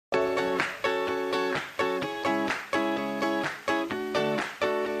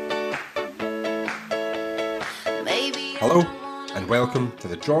Hello, and welcome to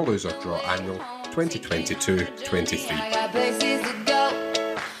the Draw Loser Draw Annual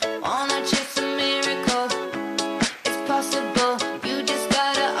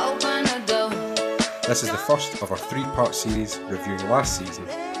This is the first of our three-part series reviewing last season,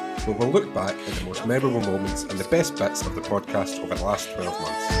 where we'll look back at the most memorable moments and the best bits of the podcast over the last 12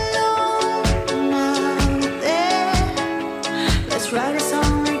 months.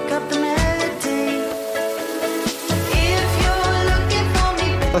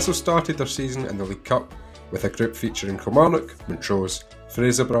 Thistle started their season in the League Cup with a group featuring Kilmarnock, Montrose,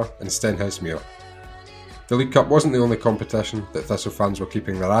 Fraserburgh and Stenhousemuir. The League Cup wasn't the only competition that Thistle fans were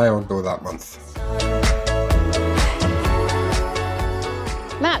keeping their eye on though that month.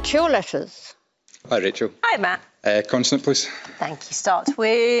 Matt, your letters. Hi Rachel. Hi Matt. Consonant please. Thank you. Start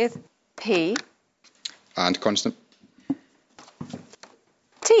with P. And consonant.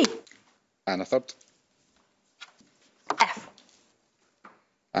 T. And a third. F.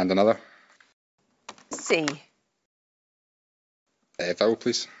 And another. C. Vowel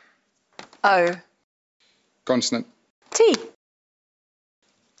please. O. Consonant. T.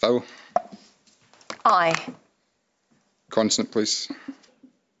 Vowel. I. Consonant please.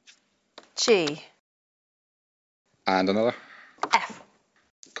 G. And another. F.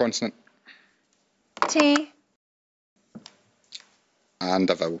 Consonant. T. And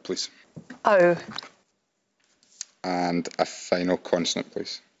a vowel please. O. And a final consonant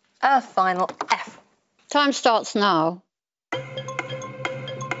please. A final F. Time starts now.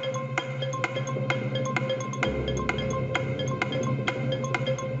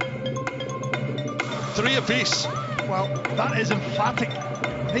 Three apiece. Well, that is emphatic.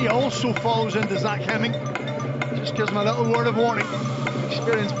 He also follows in, does Zach Hemming. Just gives him a little word of warning.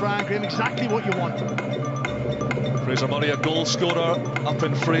 Experienced Brian Graham, exactly what you want. Fraser Murray, a goal scorer up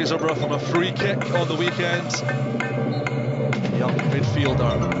in Fraserburgh from a free kick on the weekend. Young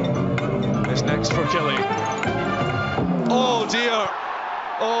midfielder is next for Killy. Oh dear.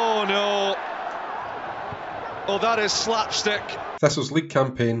 Oh no. Oh, that is slapstick. Thistle's league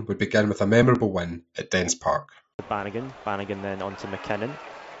campaign would begin with a memorable win at Dens Park. Bannigan then onto McKinnon.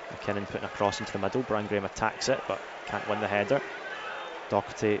 McKinnon putting a cross into the middle. Brian Graham attacks it but can't win the header.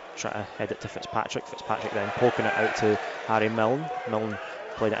 Doherty trying to head it to Fitzpatrick. Fitzpatrick then poking it out to Harry Milne. Milne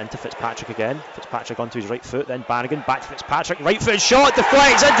played it into Fitzpatrick again. Fitzpatrick onto his right foot. Then Bannigan back to Fitzpatrick. Right foot shot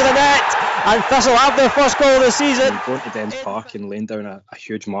deflects into the net. And Thistle have their first goal of the season. Going to Dens Park and laying down a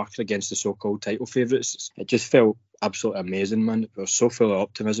huge marker against the so-called title favourites. It just felt absolutely amazing, man. We're so full of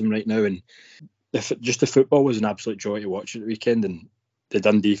optimism right now, and the football was an absolute joy to watch at the weekend, and the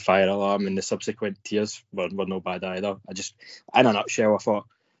Dundee fire alarm and the subsequent tears were no bad either. In a nutshell, I thought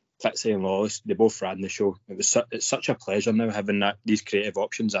Fitzy and Lawless, they both ran the show. It's such a pleasure now having these creative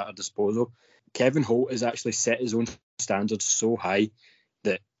options at our disposal. Kevin Holt has actually set his own standards so high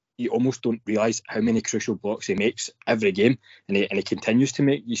that you almost don't realise how many crucial blocks he makes every game, and he continues to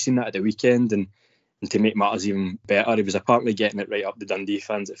make. You've seen that at the weekend, and to make matters even better, he was apparently getting it right up the Dundee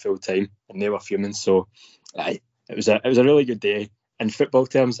fans at full time, and they were fuming. So it was a really good day in football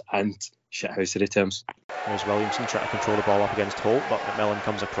terms and shithousery terms. There's Williamson trying to control the ball up against Holt, but McMillan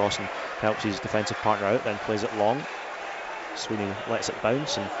comes across and helps his defensive partner out, then plays it long. Sweeney lets it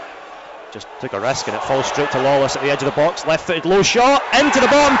bounce and just took a risk, and it falls straight to Lawless at the edge of the box. Left-footed low shot into the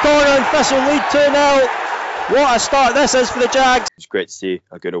bottom corner, and Thistle lead 2-0. What a start this is for the Jags. It's great to see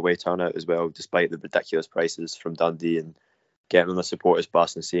a good away turnout as well, despite the ridiculous prices from Dundee, and getting on the supporters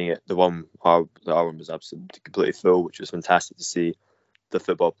bus and seeing it. The one was absolutely completely full, which was fantastic to see. The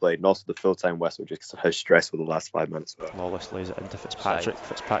football played, and also the full-time whistle, just because of how stressful the last 5 minutes were. Lawless lays it into Fitzpatrick.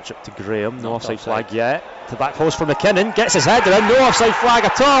 Fitzpatrick to Graham. No offside flag yet. To back post for McKinnon. Gets his header in. No offside flag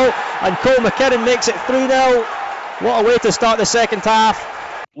at all. And Cole McKinnon makes it 3-0. What a way to start the second half.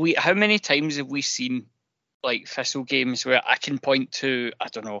 How many times have we seen Thistle games where I can point to, I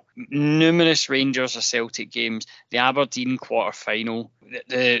don't know, numerous Rangers or Celtic games, the Aberdeen quarter-final,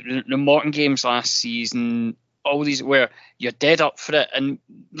 the Morton games last season, all these where you're dead up for it and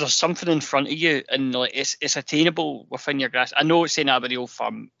there's something in front of you and it's attainable within your grasp. I know saying Abbey Old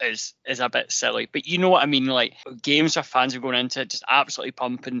Firm is a bit silly, but you know what I mean. Games where fans are going into it just absolutely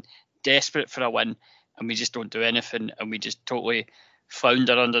pumping, desperate for a win, and we just don't do anything and we just totally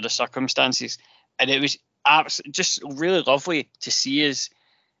flounder under the circumstances. And it was just really lovely to see us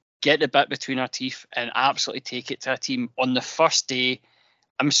get the bit between our teeth and absolutely take it to a team on the first day.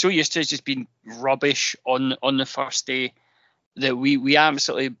 I'm so used to it just being rubbish on the first day that we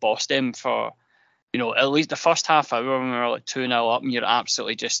absolutely bossed them for, at least the first half hour when we were 2-0 up and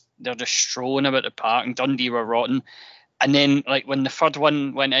they're just strolling about the park, and Dundee were rotten. And then when the third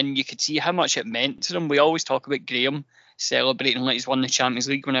one went in, you could see how much it meant to them. We always talk about Graham celebrating like he's won the Champions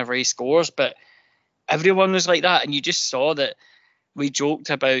League whenever he scores. But everyone was like that, and you just saw that. We joked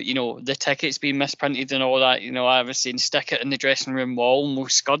about, the tickets being misprinted and all that. I was saying stick it in the dressing room wall and we'll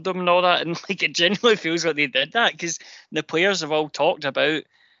scud them and all that. And like it genuinely feels like they did that, because the players have all talked about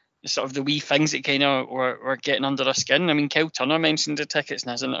sort of the wee things that kind of were getting under their skin. I mean, Kyle Turner mentioned the tickets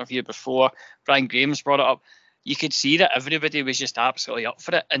in his interview before. Brian Graham's brought it up. You could see that everybody was just absolutely up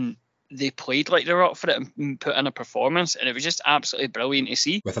for it, and they played like they were up for it and put in a performance, and it was just absolutely brilliant to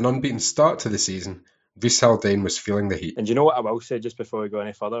see. With an unbeaten start to the season, Reiss Haldane was feeling the heat. And you know what I will say just before we go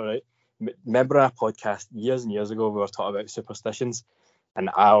any further, right? Remember our podcast years and years ago, we were talking about superstitions, and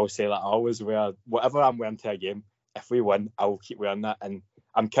I always say that I always wear whatever I'm wearing to a game. If we win, I will keep wearing that, and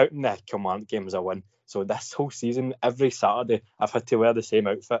I'm counting the Kilmarnock game as a win. So this whole season, every Saturday, I've had to wear the same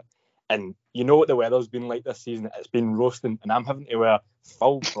outfit. And you know what the weather's been like this season? It's been roasting, and I'm having to wear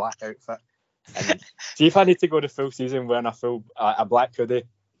full black outfit. And see, if I need to go the full season wearing a black hoodie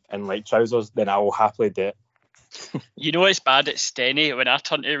and like trousers, then I will happily do it. You know it's bad at Stenny when I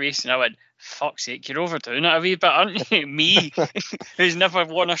turned to Reiss and I went, fuck's sake, you're overdoing it a wee bit, aren't you? Me, who's never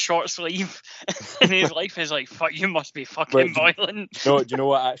worn a short sleeve in his life, is like, fuck, you must be fucking boiling. No, do you know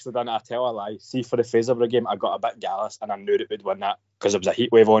what I actually done? I tell a lie. See, for the Fraserburgh game, I got a bit gallus and I knew that we'd win that because there was a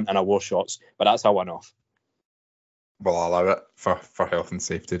heat wave on and I wore shorts, but that's a one-off. Well, I'll allow it for health and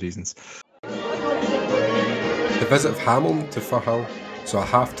safety reasons. The visit of Hamilton to Firhill saw a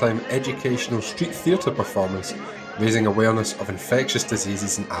half-time educational street theatre performance raising awareness of infectious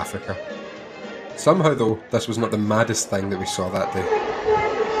diseases in Africa. Somehow though, this was not the maddest thing that we saw that day.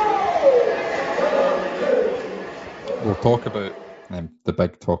 We'll talk about the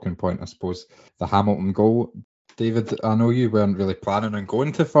big talking point, I suppose, the Hamilton goal. David, I know you weren't really planning on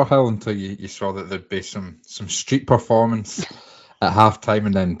going to Firhill until you saw that there'd be some street performance at half-time,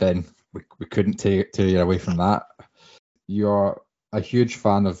 and then we couldn't tear you away from that. You're a huge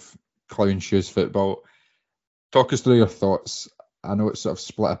fan of clown shoes football. Talk us through your thoughts. I know it's sort of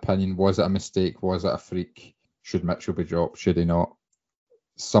split opinion. Was it a mistake? Was it a freak? Should Mitchell be dropped? Should he not?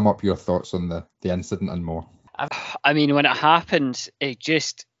 Sum up your thoughts on the incident and more. I mean, when it happened, it's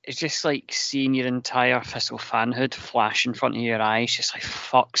just like seeing your entire Thistle fanhood flash in front of your eyes. Just like,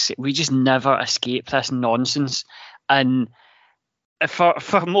 fuck's sake, we just never escape this nonsense. And for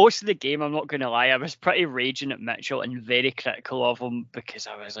most of the game, I'm not going to lie, I was pretty raging at Mitchell and very critical of him, because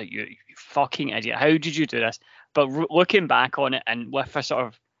I was like, you fucking idiot, how did you do this? But looking back on it, and with a sort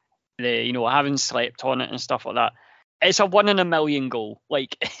of the, having slept on it and stuff like that, it's a 1 in a million goal.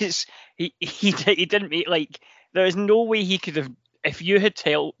 Like, he didn't make, like, there's no way he could have, if you had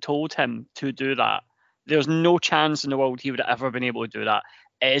told him to do that, there's no chance in the world he would have ever been able to do that.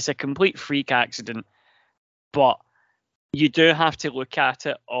 It is a complete freak accident, but you do have to look at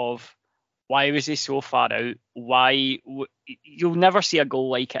it of why was he so far out? Why you'll never see a goal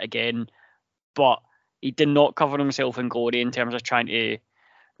like it again, but he did not cover himself in glory in terms of trying to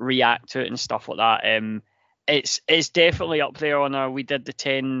react to it and stuff like that. It's definitely up there on our, we did the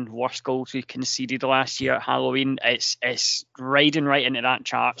 10 worst goals we conceded last year at Halloween. It's riding right into that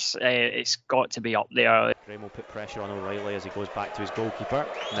charts. It's got to be up there. Graham will put pressure on O'Reilly as he goes back to his goalkeeper,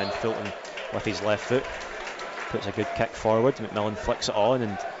 and then Fulton with his left foot puts a good kick forward. McMillan flicks it on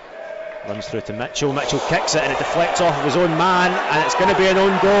and runs through to Mitchell. Mitchell kicks it and it deflects off of his own man, and it's going to be an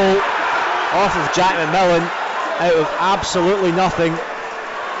own goal off of Jack McMillan out of absolutely nothing.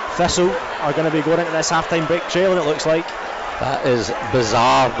 Thistle are going to be going into this half-time break trailing, it looks like. That is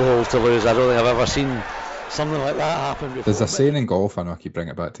bizarre goal to lose. I don't think I've ever seen something like that happen before. There's a saying in golf, I know I keep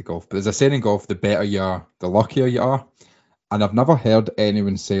bringing it back to golf, but there's a saying in golf, the better you are, the luckier you are. And I've never heard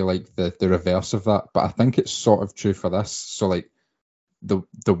anyone say like the reverse of that, but I think it's sort of true for this. So like the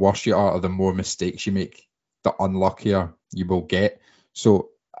worse you are or the more mistakes you make, the unluckier you will get. So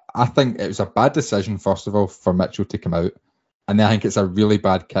I think it was a bad decision, first of all, for Mitchell to come out. And then I think it's a really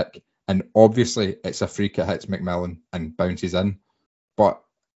bad kick. And obviously it's a freak, it hits McMillan and bounces in. But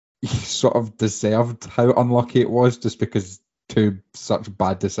he sort of deserved how unlucky it was, just because two such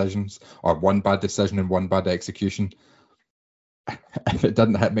bad decisions, or one bad decision and one bad execution. If it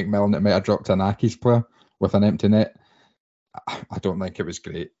didn't hit McMillan, it might have dropped an Accies player with an empty net. I don't think it was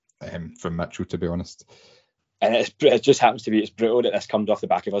great from Mitchell, to be honest. And it just happens to be, it's brutal that this comes off the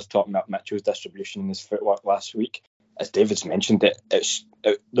back of us talking about Mitchell's distribution and his footwork last week. As David's mentioned,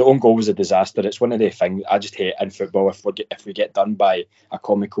 the own goal was a disaster. It's one of the things I just hate in football, if we get done by a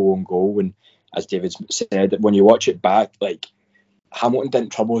comical own goal. And as David said, when you watch it back, like, Hamilton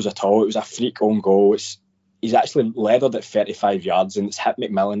didn't trouble us at all. It was a freak own goal. He's actually leathered at 35 yards and it's hit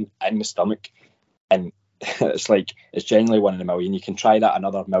McMillan in the stomach. And it's like, it's genuinely 1 in a million. You can try that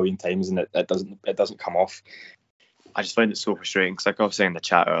another million times and it doesn't come off. I just find it so frustrating because, like I was saying in the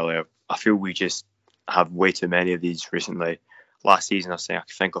chat earlier, I feel we just have way too many of these recently. Last season, I was saying I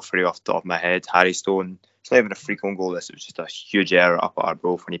can think of three off the top of my head. Harry Stone, it's not even a freak on goal. This was just a huge error up at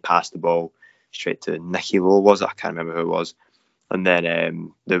Arbroath when he passed the ball straight to Nicky Lowe, was it? I can't remember who it was. And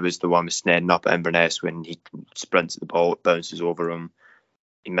then there was the one with Snedden up at Inverness when he sprints at the ball, it bounces over him,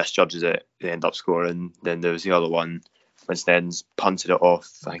 he misjudges it, they end up scoring. Then there was the other one when Snedden's punted it off,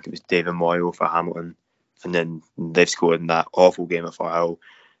 I think it was David Moyle for Hamilton, and then they've scored in that awful game at Firhill.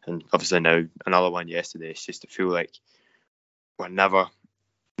 And obviously now another one yesterday. It's just to feel like we're never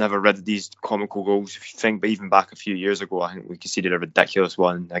rid of these comical goals. If you think, but even back a few years ago, I think we conceded a ridiculous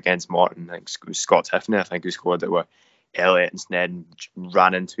one against Morton. I think it was Scott Tiffany, I think, who scored it, where Elliott and Snedden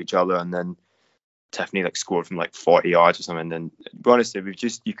ran into each other, and then Tiffany scored from 40 yards or something. And honestly,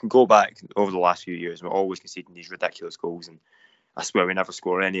 you can go back over the last few years, we're always conceding these ridiculous goals, and I swear we never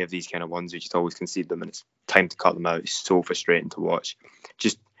score any of these kind of ones. We just always concede them, and it's time to cut them out. It's so frustrating to watch.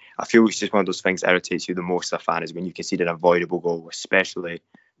 I feel it's just one of those things that irritates you the most as a fan, is when you concede an avoidable goal, especially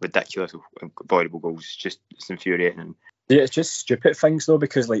ridiculous avoidable goals. It's infuriating. Yeah, it's just stupid things though,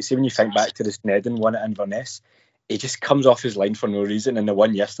 because see when you think back to the Snedden one at Inverness, he just comes off his line for no reason, and the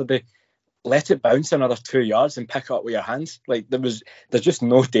one yesterday, let it bounce another 2 yards and pick it up with your hands. There's just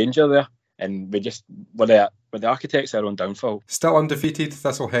no danger there, and we're the architects of our own downfall. Still undefeated,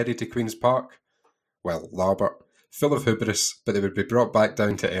 Thistle headed to Queen's Park. Well, Larbert, full of hubris, but they would be brought back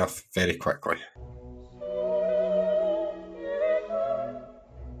down to earth very quickly.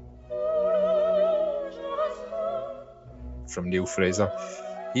 From Neil Fraser.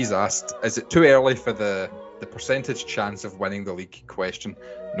 He's asked, is it too early for the percentage chance of winning the league question?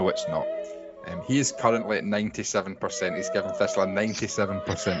 No, it's not. He is currently at 97%. He's given Thistle a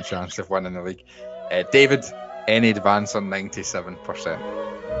 97% chance of winning the league. David, any advance on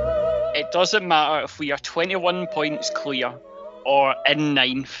 97%? It doesn't matter if we are 21 points clear or in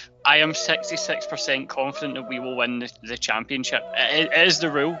ninth. I am 66% confident that we will win the championship. It is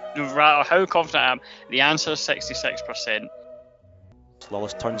the rule. No matter how confident I am, the answer is 66%.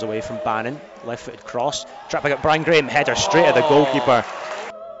 Wallace turns away from Bannon, left-footed cross, trapping at Brian Graham, header straight at the goalkeeper.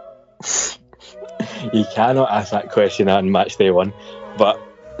 You cannot ask that question on match day one. But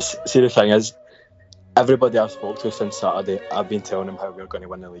see, the thing is, everybody I've spoke to since Saturday, I've been telling them how we're going to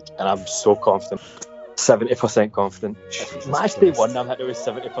win the league, and I'm so confident, 70% confident. Match day one, I'm hitting with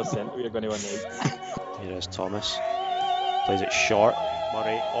 70% we're going to win the league. Here is Thomas, plays it short.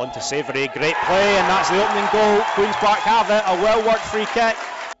 Murray on to Savoury, great play, and that's the opening goal. Queen's Park have it, a well-worked free kick.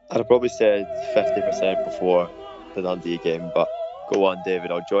 I'd have probably said 50% before the Dundee game, but go on, David,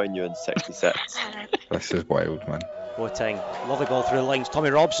 I'll join you in 66. This is wild, man. Boateng, lovely ball through the lines. Tommy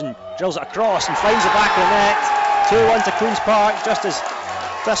Robson drills it across and finds the back of the net. 2-1 to Queen's Park, just as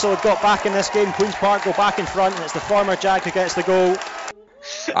Thistle had got back in this game. Queen's Park go back in front, and it's the former Jag who gets the goal.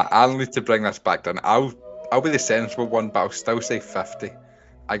 I'll need to bring this back down. I'll be the sensible one, but I'll still say 50.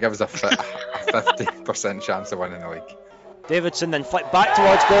 I give us a 50% chance of winning the league. Davidson then flicked back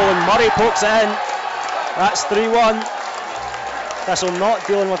towards goal, and Murray pokes it in. That's 3-1. Thistle not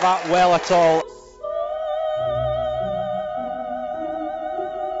dealing with that well at all.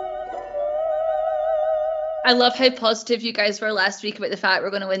 I love how positive you guys were last week about the fact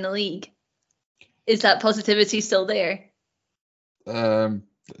we're going to win the league. Is that positivity still there?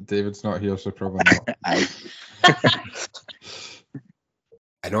 David's not here, so probably not.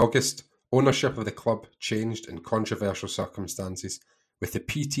 In August, ownership of the club changed in controversial circumstances, with the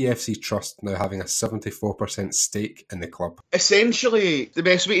PTFC Trust now having a 74% stake in the club. Essentially, the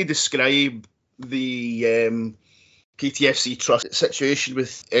best way to describe the PTFC Trust situation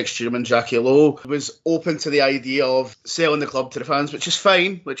with ex-chairman Jackie Lowe was open to the idea of selling the club to the fans, which is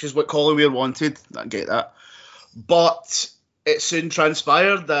fine, which is what Holloway wanted. I get that. But it soon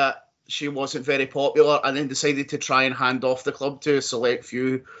transpired that she wasn't very popular, and then decided to try and hand off the club to a select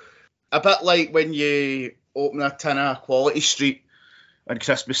few. A bit like when you open a tin of Quality Street on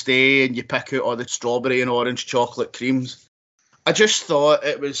Christmas Day and you pick out all the strawberry and orange chocolate creams. I just thought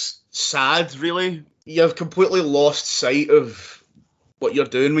it was sad, really. You've completely lost sight of what you're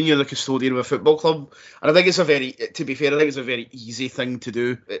doing when you're the custodian of a football club. And I think it's to be fair, I think it's a very easy thing to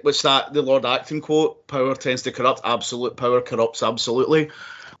do. What's that, the Lord Acton quote? Power tends to corrupt. Absolute power corrupts absolutely.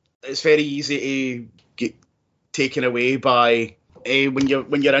 It's very easy to get taken away by when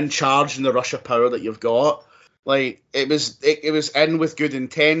you're in charge in the rush of power that you've got. Like it was in with good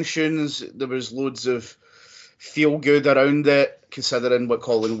intentions. There was loads of feel good around it, considering what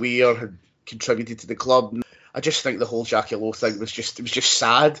Colin Weir had contributed to the club. I just think the whole Jackie Lowe thing was just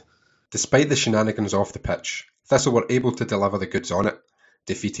sad. Despite the shenanigans off the pitch, Thistle were able to deliver the goods on it,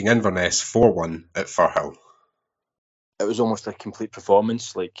 defeating Inverness 4-1 at Firhill. it was almost a complete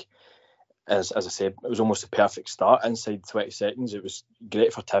performance. Like, as I said, it was almost a perfect start inside 20 seconds. It was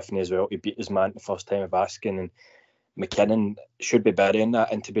great for Tiffany as well. He beat his man the first time of asking, and McKinnon should be burying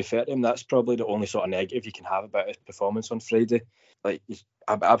that. And to be fair to him, that's probably the only sort of negative you can have about his performance on Friday. Like, he's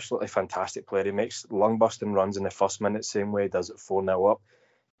an absolutely fantastic player. He makes lung-busting runs in the first minute, same way he does it 4-0 up.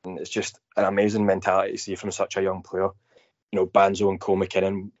 And it's just an amazing mentality to see from such a young player. You know, Banzo and Cole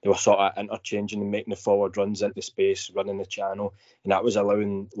McKinnon, they were sort of interchanging and making the forward runs into space, running the channel, and that was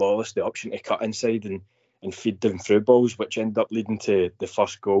allowing Lawless the option to cut inside and feed them through balls, which ended up leading to the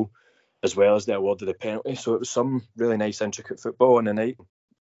first goal, as well as the award of the penalty. So it was some really nice, intricate football on the night.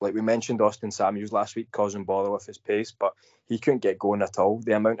 Like we mentioned, Austin Samuels last week causing bother with his pace, but he couldn't get going at all.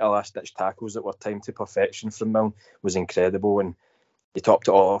 The amount of last-ditch tackles that were timed to perfection from Milne was incredible, and he topped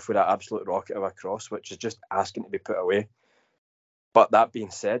it all off with that absolute rocket of a cross, which is just asking to be put away. But that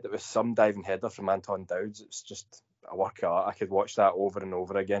being said, it was some diving header from Anton Dowds. It's just a work of art. I could watch that over and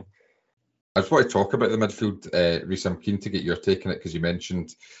over again. I just want to talk about the midfield, Rhys. I'm keen to get your take on it because you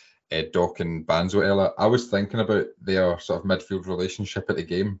mentioned Doc and Banzo earlier. I was thinking about their sort of midfield relationship at the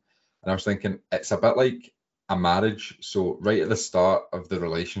game, and I was thinking it's a bit like a marriage. So right at the start of the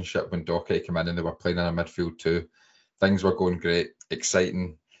relationship, when Doc came in and they were playing in a midfield too, things were going great,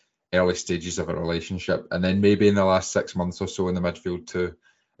 exciting, early stages of a relationship, and then maybe in the last 6 months or so in the midfield too,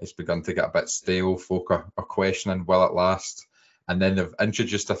 it's begun to get a bit stale. Folk are questioning, will it last? And then they've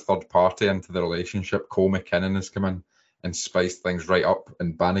introduced a third party into the relationship. Cole McKinnon has come in and spiced things right up,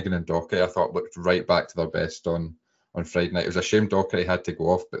 and Bannigan and Docherty I thought looked right back to their best on Friday night. It was a shame Docherty had to go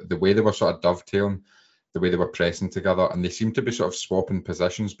off, but the way they were sort of dovetailing, the way they were pressing together, and they seemed to be sort of swapping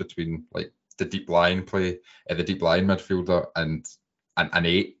positions between like the deep line play, the deep line midfielder and an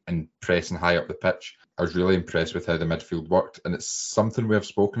 8 and pressing high up the pitch. I was really impressed with how the midfield worked, and it's something we have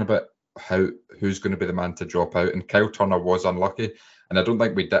spoken about, who's going to be the man to drop out, and Kyle Turner was unlucky, and I don't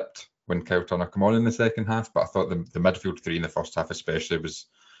think we dipped when Kyle Turner came on in the second half, but I thought the midfield three in the first half especially was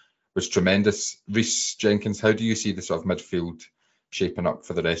tremendous. Rhys Jenkins, how do you see the sort of midfield shaping up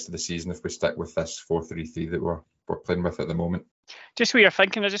for the rest of the season if we stick with this 4-3-3 that we're playing with at the moment? Just what you're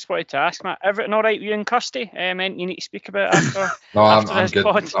thinking, I just wanted to ask, Matt, everything all right with you and Kirsty? Anything you need to speak about after, I'm this good.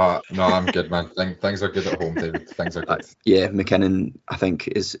 pod? No, I'm good, man. Things are good at home, David. Things are good. Yeah, McKinnon, I think,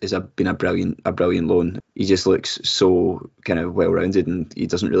 been a brilliant loan. He just looks so kind of well-rounded, and he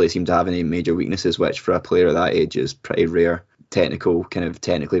doesn't really seem to have any major weaknesses, which for a player of that age is pretty rare.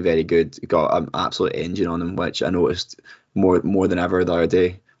 Technically very good. He got an absolute engine on him, which I noticed more than ever the other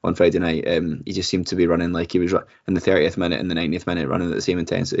day. On Friday night, he just seemed to be running like he was in the 30th minute and the 90th minute running at the same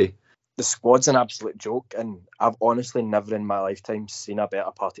intensity. The squad's an absolute joke, and I've honestly never in my lifetime seen a better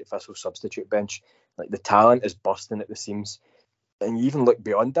Partick Thistle substitute bench. Like, the talent is bursting at the seams. And you even look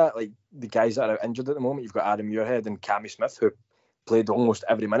beyond that, like the guys that are out injured at the moment, you've got Adam Muirhead and Cammy Smith, who played almost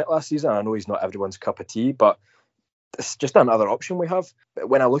every minute last season. I know he's not everyone's cup of tea, but it's just another option we have. But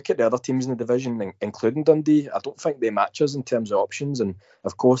when I look at the other teams in the division, including Dundee, I don't think they match us in terms of options. And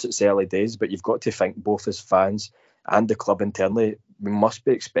of course, it's early days, but you've got to think both as fans and the club internally, we must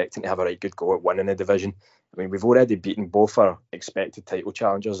be expecting to have a right good go at winning the division. I mean, we've already beaten both our expected title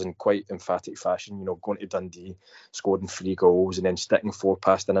challengers in quite emphatic fashion. You know, going to Dundee, scoring 3 goals, and then sticking 4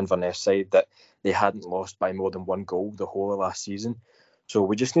 past an Inverness side that they hadn't lost by more than 1 goal the whole of last season. So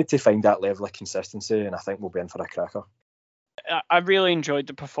we just need to find that level of consistency, and I think we'll be in for a cracker. I really enjoyed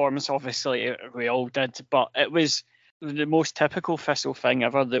the performance, obviously, we all did, but it was the most typical Thistle thing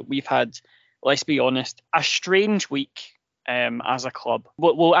ever that we've had, let's be honest, a strange week as a club.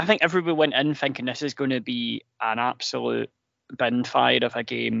 Well, I think everybody went in thinking this is going to be an absolute bin fire of a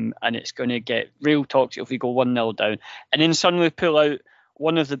game, and it's going to get real toxic if we go 1-0 down. And then suddenly pull out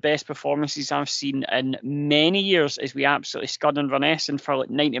one of the best performances I've seen in many years as we absolutely scud Inverness, and for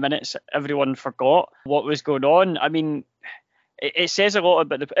like 90 minutes everyone forgot what was going on. I mean, it says a lot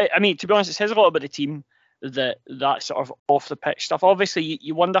about to be honest, it says a lot about the team, that sort of off the pitch stuff. Obviously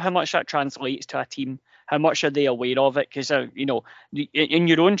you wonder how much that translates to a team, how much are they aware of it, because in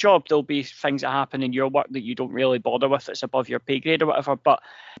your own job there'll be things that happen in your work that you don't really bother with, it's above your pay grade or whatever, but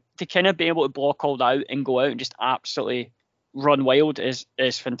to kind of be able to block all that out and go out and just absolutely run wild is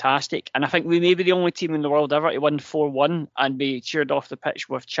fantastic. And I think we may be the only team in the world ever to win 4-1 and be cheered off the pitch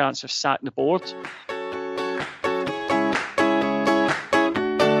with chance of sack the board.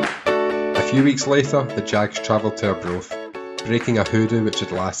 A few weeks later, the Jags travelled to Arbroath, breaking a hoodoo which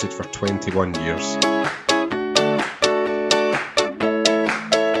had lasted for 21 years.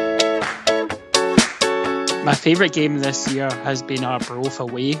 My favourite game this year has been Arbroath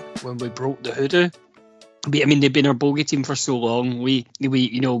away, when we broke the hoodoo. I mean, they've been our bogey team for so long. We're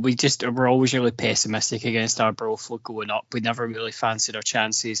always really pessimistic against Arbroath going up. We never really fancied our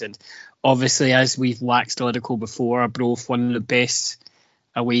chances, and obviously, as we've waxed lyrical before, Arbroath one of the best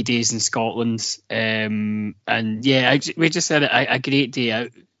away days in Scotland. We just had a great day out,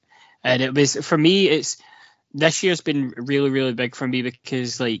 and it was, for me, this year's been really, really big for me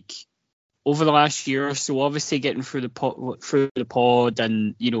because, like, over the last year or so, obviously getting through the pod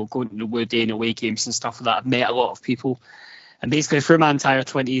and, going to the Woody and away games and stuff like that, I've met a lot of people. And basically through my entire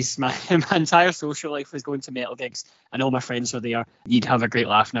 20s, my entire social life was going to metal gigs, and all my friends were there. You'd have a great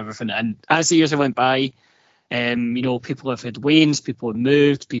laugh and everything. And as the years have went by, people have had wains, people have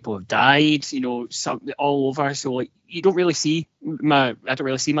moved, people have died, all over. So, like, I don't really see my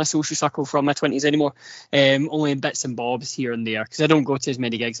social circle from my 20s anymore, only in bits and bobs here and there, because I don't go to as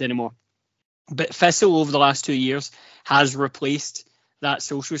many gigs anymore. But Thistle over the last 2 years has replaced that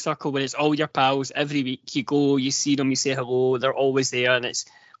social circle where it's all your pals. Every week you go, you see them, you say hello, they're always there, and it's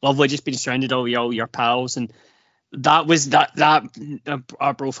lovely just being surrounded all your pals. And that was that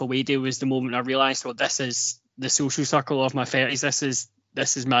Arbroath away day was the moment I realised, well, this is the social circle of my 30s.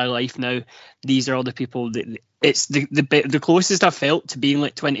 This is my life now. These are all the people that it's the closest I felt to being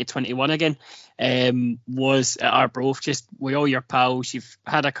like 2021 again. Was at Arbroath, just with all your pals. You've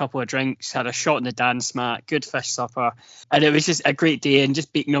had a couple of drinks, had a shot in the dance mat, good fish supper, and it was just a great day. And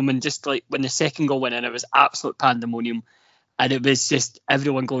just beating them, and just like when the second goal went in, it was absolute pandemonium, and it was just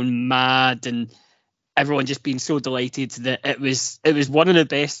everyone going mad and everyone just being so delighted that it was one of the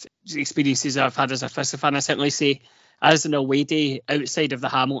best experiences I've had as a Thistle fan. I certainly say, as an away day outside of the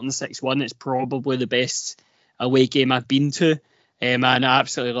Hamilton 6-1, it's probably the best away game I've been to. And I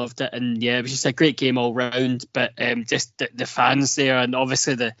absolutely loved it, and yeah, it was just a great game all round. But just the fans there, and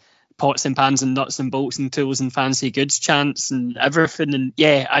obviously the pots and pans and nuts and bolts and tools and fancy goods chants and everything. And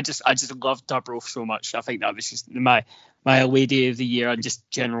yeah, I just loved Arbroath so much. I think that was just my away day of the year and just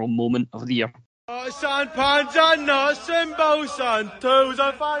general moment of the year. Pots and pans and nuts and bolts and tools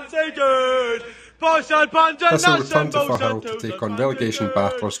and fancy goods. Thistle returned to Firhill to take on relegation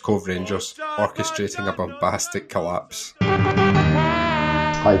battlers Cove Rangers, orchestrating a bombastic collapse.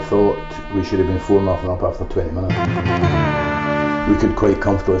 I thought we should have been 4-0 up after 20 minutes. We could quite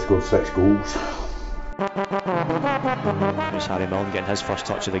comfortably score 6 goals. Here's Harry Milne getting his first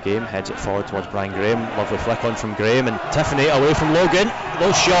touch of the game, heads it forward towards Brian Graham. Lovely flick on from Graham, and Tiffany away from Logan.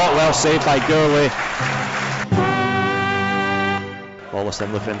 Low shot, well saved by Gourlay. Wallace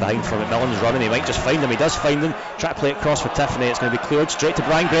then looking in behind for McMillan's running. He might just find him. He does find him. Try to play it across for Tiffany. It's going to be cleared straight to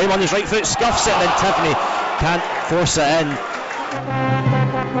Brian Graham on his right foot. Scuffs it, and then Tiffany can't force it in.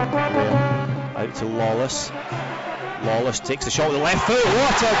 Out to Lawless. Lawless takes the shot with the left foot.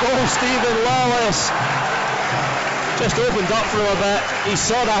 What a goal, Stephen Lawless! Just opened up for him a bit. He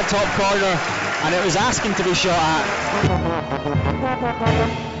saw that top corner, and it was asking to be shot at.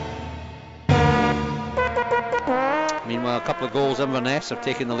 Meanwhile, a couple of goals, Inverness have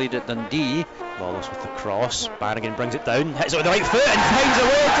taken the lead at Dundee. Lawless with the cross. Barnigan brings it down, hits it with the right foot, and finds a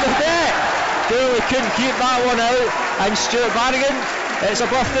way to the net. Gourlay couldn't keep that one out, and Stuart Barnigan, it's a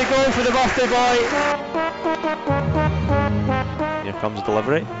birthday goal for the birthday boy. Here comes the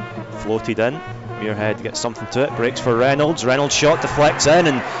delivery, floated in. Muirhead gets something to it, breaks for Reynolds. Reynolds' shot deflects in,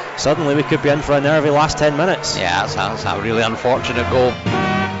 and suddenly we could be in for a nervy last 10 minutes. Yeah, that's a really unfortunate goal.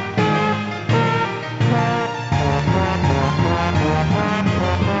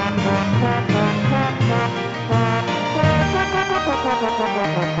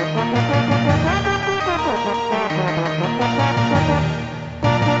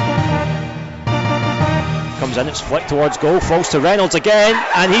 Comes in, it's flicked towards goal, falls to Reynolds again,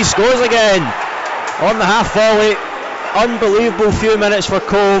 and he scores again on the half volley. Unbelievable few minutes for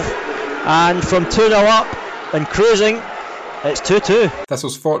Cove, and from 2-0 up and cruising, it's 2-2.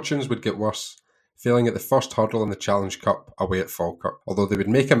 Thistle's fortunes would get worse, failing at the first hurdle in the Challenge Cup away at Falkirk, although they would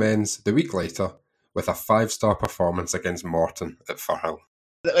make amends the week later with a 5-star performance against Morton at Firhill.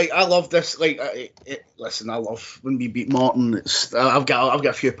 Like, I love this. Like, listen, I love when we beat Morton. I've got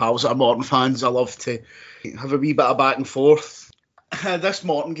a few pals that are Morton fans. I love to have a wee bit of back and forth. This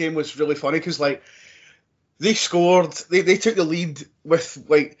Morton game was really funny because, like, they scored. They took the lead with,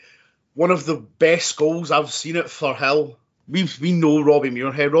 like, one of the best goals I've seen at Firhill. We know Robbie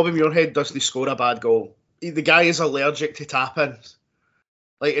Muirhead. Robbie Muirhead doesn't score a bad goal. The guy is allergic to tap-ins.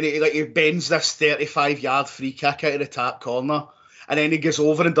 Like, and he bends this 35-yard free kick out of the tap corner. And then he goes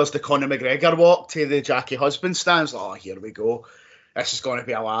over and does the Conor McGregor walk to the Jackie Husband stands. Like, oh, here we go. This is going to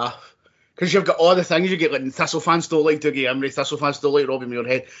be a laugh. Because you've got all the things you get. Like, Thistle fans don't like Dougie Imrie. Thistle fans don't like Robbie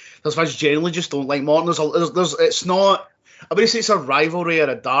Muirhead. Thistle fans generally just don't like Morton. It's not I wouldn't say it's a rivalry or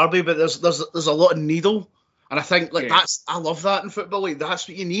a derby, but there's a lot of needle, and I think I love that in football. Like that's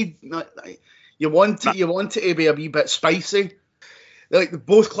what you need. You want it to be a wee bit spicy. Like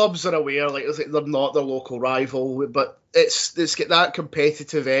both clubs are aware, like they're not their local rival, but it's got that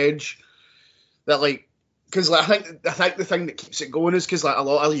competitive edge that because I think the thing that keeps it going is because a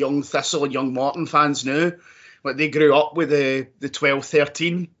lot of young Thistle and young Morton fans now, they grew up with the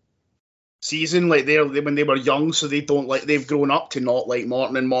 12-13 season, when they were young, so they've grown up to not like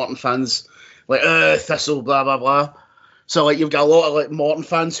Morton, and Morton fans Thistle blah blah blah. So you've got a lot of Morton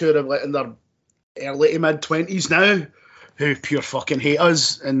fans who are in their early to mid 20s now, who pure fucking hate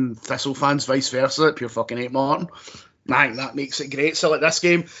us, and Thistle fans vice versa pure fucking hate Morton. I think that makes it great. So this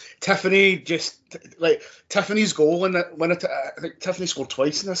game, Tiffany Tiffany's goal I think Tiffany scored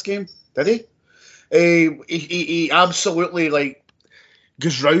twice in this game. Did he? He absolutely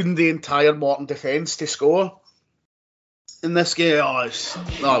goes round the entire Morton defence to score in this game. It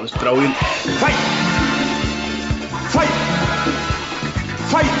was brilliant. Fight! Fight!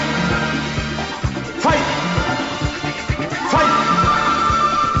 Fight! Fight! Fight!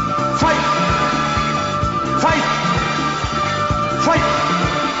 Fight! Fight! Fight!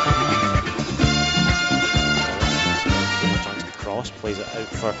 Chance to cross, plays it out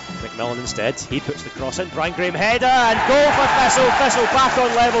for McMillan instead. He puts the cross in. Brian Graham header and goal for Thistle. Thistle back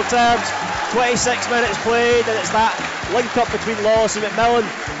on level terms. 26 minutes played, and it's that link up between Lawless and McMillan,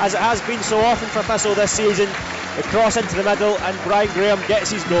 as it has been so often for Thistle this season. The cross into the middle, and Brian Graham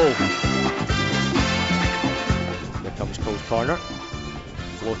gets his goal. Here comes Cole's corner.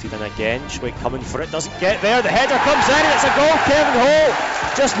 Floated in again. Schwick coming for it, doesn't get there. The header comes in, and it's a goal. Kevin Holt,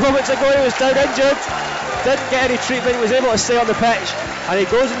 just moments ago he was down injured, didn't get any treatment, was able to stay on the pitch, and he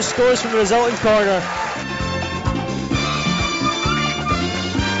goes and scores from the resulting corner.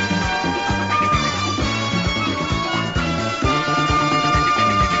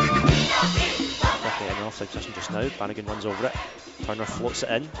 Position just now. Bannigan runs over it. Turner floats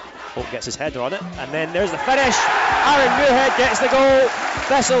it in. Hope gets his header on it, and then there's the finish. Aaron Muirhead gets the goal.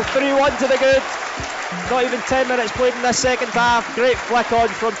 Thistle 3-1 to the good. Not even 10 minutes played in this second half. Great flick on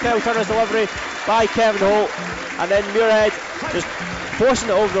from Kyle Turner's delivery by Kevin Holt, and then Muirhead just forcing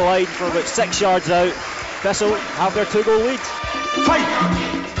it over the line from about 6 yards out. Thistle have their 2-goal lead. Fight!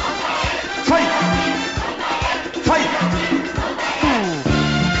 Fight! Fight!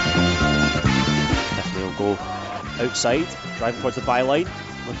 Go outside, driving towards the byline,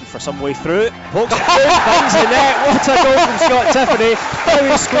 looking for some way through. Pokes it through, finds the net. What a goal from Scott Tiffany! How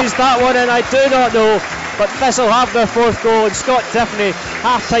he squeezed that one in, I do not know. But Thistle have their 4th goal, and Scott Tiffany,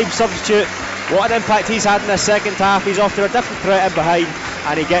 half-time substitute. What an impact he's had in the second half. He's off to a different threat in behind,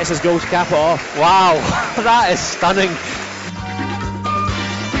 and he gets his goal to cap it off. Wow, that is stunning.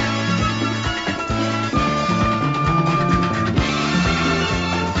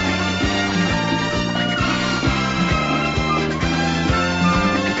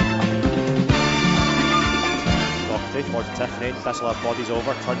 Tiffany, Thistle have bodies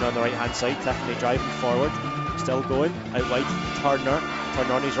over, Turner on the right hand side, Tiffany driving forward, still going, out wide, Turner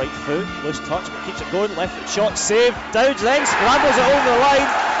on his right foot, loose touch, but keeps it going, left foot shot, saved, Dowds then scrambles it over the line,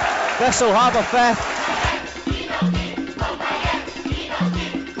 Thistle have a 5th.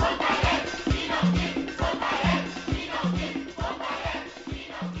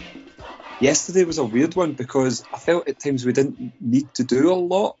 Yesterday was a weird one because I felt at times we didn't need to do a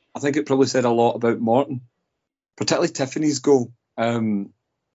lot. I think it probably said a lot about Morton. Particularly Tiffany's goal. You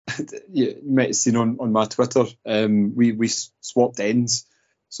might have seen on my Twitter, we swapped ends.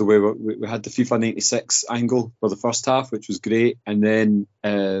 So we had the FIFA 96 angle for the first half, which was great. And then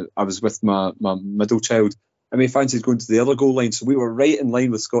I was with my middle child, and we fancied going to the other goal line. So we were right in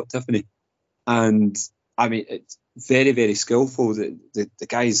line with Scott Tiffany. And I mean, it's very, very skillful. The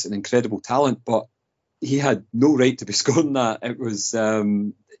guy's an incredible talent, but he had no right to be scoring that. It was,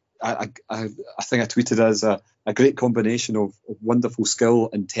 I think I tweeted as a great combination of wonderful skill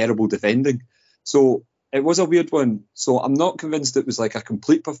and terrible defending. So it was a weird one. So I'm not convinced it was like a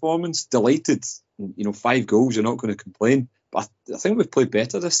complete performance. Delighted, 5 goals, you're not going to complain. But I think we've played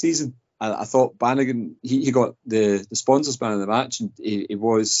better this season. I thought Bannigan, he got the sponsors man of the match, and he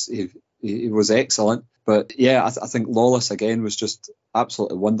was excellent. But yeah, I think Lawless again was just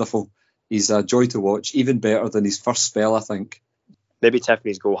absolutely wonderful. He's a joy to watch, even better than his first spell, I think. Maybe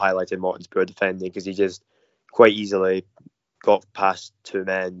Tiffany's goal highlighted Morton's poor defending, because he just quite easily got past 2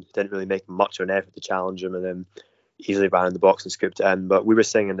 men, didn't really make much of an effort to challenge him, and then easily ran in the box and scooped it in. But we were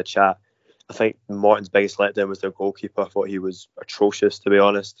saying in the chat, I think Morton's biggest letdown was their goalkeeper. I thought he was atrocious, to be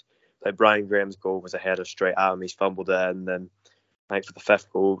honest. Like Brian Graham's goal was a header straight at him, he's fumbled it in, and then I think for the 5th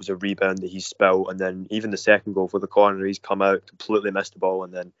goal, it was a rebound that he spilled, and then even the 2nd goal for the corner, he's come out, completely missed the ball,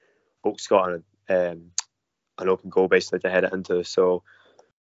 and then Oak's got an open goal basically to head it into. So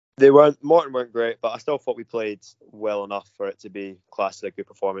Morton weren't great, but I still thought we played well enough for it to be classed as a good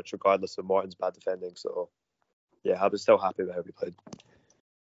performance, regardless of Morton's bad defending. So yeah, I was still happy with how we played.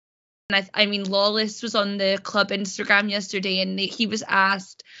 And I mean, Lawless was on the club Instagram yesterday, and he was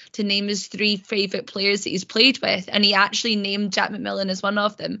asked to name his 3 favourite players that he's played with, and he actually named Jack McMillan as one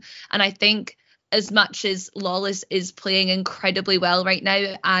of them. And I think as much as Lawless is playing incredibly well right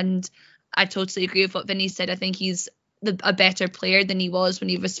now, and I totally agree with what Vinny said, I think he's a better player than he was when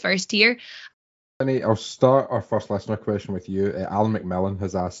he was first here. Vinny, I'll start our first listener question with you. Alan McMillan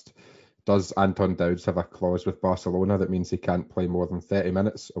has asked, does Anton Dowds have a clause with Barcelona that means he can't play more than 30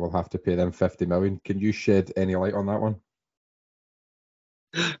 minutes or will have to pay them 50 million? Can you shed any light on that one?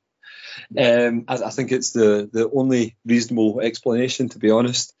 I think it's the only reasonable explanation, to be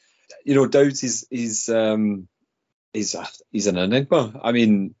honest. You know, Dowds he's an enigma. I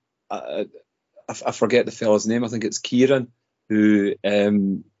mean, I forget the fella's name. I think it's Kieran, who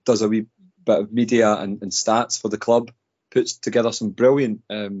does a wee bit of media and stats for the club. Puts together some brilliant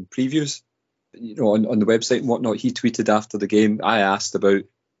previews, you know, on the website and whatnot. He tweeted after the game. I asked about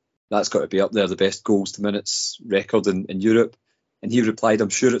that's got to be up there, the best goals to minutes record in Europe, and he replied, "I'm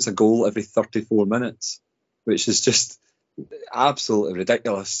sure it's a goal every 34 minutes," which is just absolutely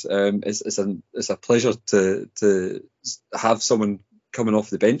ridiculous. It's a pleasure to have someone coming off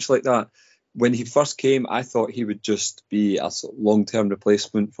the bench like that. When he first came, I thought he would just be a sort of long-term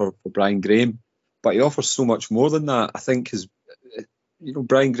replacement for Brian Graham. But he offers so much more than that. I think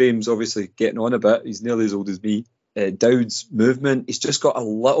Brian Graham's obviously getting on a bit. He's nearly as old as me. Dowd's movement, he's just got a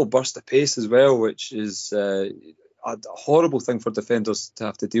little burst of pace as well, which is a horrible thing for defenders to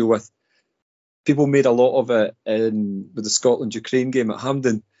have to deal with. People made a lot of it with the Scotland-Ukraine game at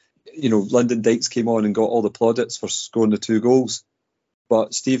Hampden. You know, Lyndon Dykes came on and got all the plaudits for scoring the 2 goals.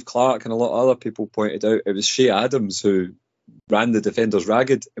 But Steve Clark and a lot of other people pointed out it was Shea Adams who ran the defenders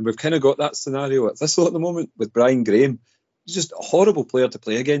ragged, and we've kind of got that scenario at Thistle at the moment with Brian Graham. He's just a horrible player to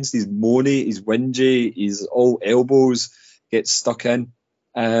play against. He's moany, he's whingy, he's all elbows, gets stuck in.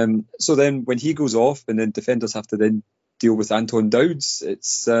 So then when he goes off, and then defenders have to then deal with Anton Dowds,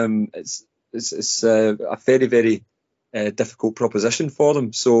 it's a very, very difficult proposition for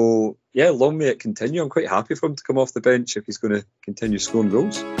them. So yeah, long may it continue. I'm quite happy for him to come off the bench if he's going to continue scoring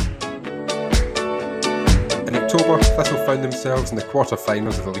goals. In October, Thistle found themselves in the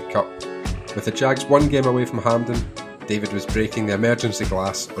quarter-finals of the League Cup. With the Jags 1 game away from Hampden, David was breaking the emergency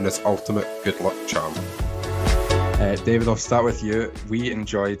glass on his ultimate good luck charm. David, I'll start with you.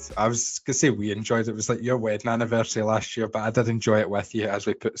 I was going to say we enjoyed it. It was like your wedding anniversary last year, but I did enjoy it with you as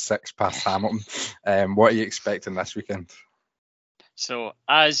we put 6 past Hamilton. What are you expecting this weekend? So,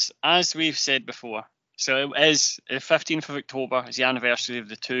 as we've said before, so it is the 15th of October. It's the anniversary of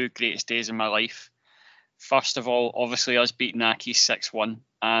the 2 greatest days in my life. First of all, obviously us beating Aki 6-1,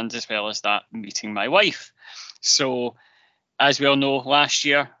 and as well as that, meeting my wife. So, as we all know, last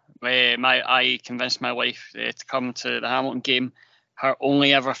year, I convinced my wife to come to the Hamilton game, her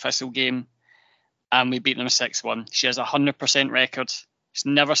only ever Thistle game, and we beat them 6-1. She has a 100% record. She's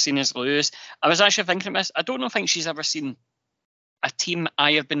never seen us lose. I was actually thinking of this. I don't think she's ever seen a team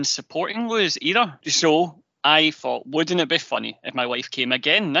I have been supporting lose either. So I thought, wouldn't it be funny if my wife came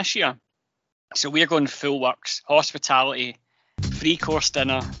again this year? So we're going full works, hospitality, 3-course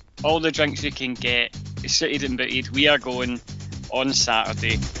dinner, all the drinks we can get, suited and booted. We are going on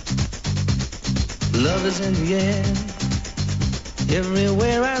Saturday. Love is in the air,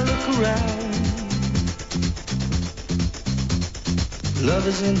 everywhere I look around. Love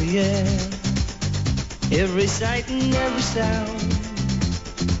is in the air, every sight and every sound.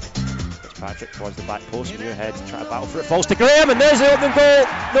 Patrick towards the back post, near ahead to try to battle for it, falls to Graham, and there's the opening goal.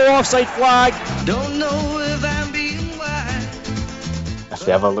 No offside flag. Don't know if I'm being wise. If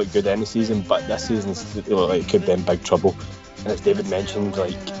they ever look good any season, but this season it look like it could be in big trouble. And as David mentioned,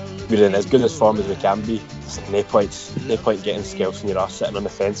 like we're in as good as form as we can be. There's no point getting scalps when you're off sitting on the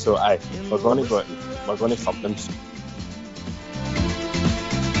fence. So we're going to thump them.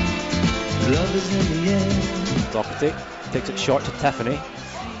 Love is in the air. Doherty takes it short to Tiffany.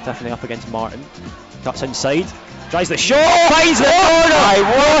 Tiffany up against Martin, cuts inside, tries the shot, finds the corner.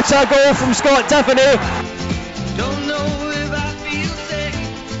 What a goal from Scott Tiffany! Don't know if I feel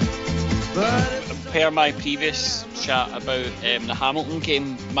safe, but Per my previous chat about the Hamilton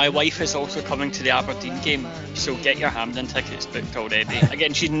game, my wife is also coming to the Aberdeen game, so get your Hampden tickets booked already.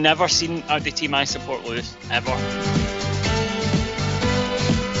 Again, she's never seen the team I support lose, ever.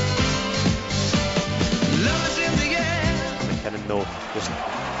 no, just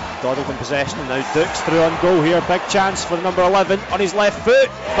dawdled in possession, and now Dukes through on goal here. Big chance for the number 11 on his left foot,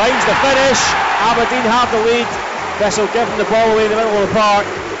 finds the finish. Aberdeen have the lead. This'll give them the ball away in the middle of the park.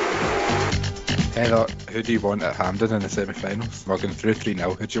 Heather, who do you want at Hampden in the semi-finals? We're going through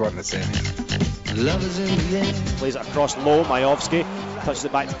 3-0, who do you want in the semis? Plays it across low, Majowski touches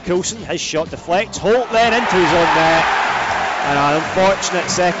it back to Coulson, his shot deflects, Holt then into his own net, and an unfortunate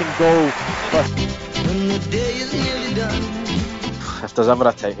second goal. If there's ever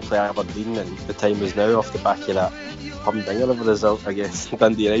a time to play Aberdeen, and the time is now off the back of that humdinger of a result against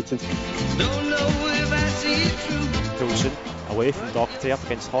Dundee United. Coulson away from Doherty, up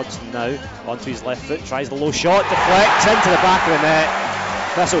against Hodgson now, onto his left foot, tries the low shot, deflects into the back of the net.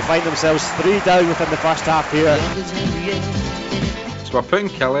 This will find themselves 3 down within the first half here. So we're putting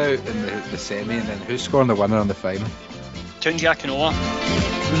Kelly out in the semi, and then who's scoring the winner in the final? Tunji Akinola.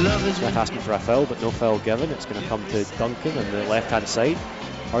 Smith asking for a foul, but no foul given. It's going to come to Duncan on the left hand side.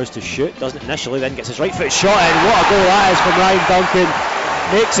 Hers to shoot, doesn't initially, then gets his right foot shot in. What a goal that is from Ryan Duncan.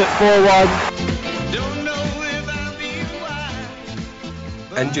 Makes it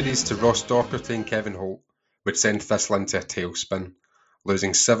 4-1. Injuries to Ross Doherty and Kevin Holt would send Thistle into a tailspin,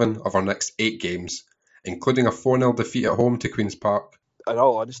 losing 7 of our next 8 games, including a 4-0 defeat at home to Queen's Park. In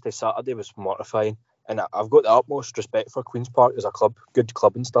all honesty, Saturday was mortifying, and I've got the utmost respect for Queen's Park as a club, good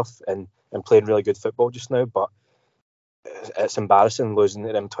club and stuff, and playing really good football just now, but it's embarrassing losing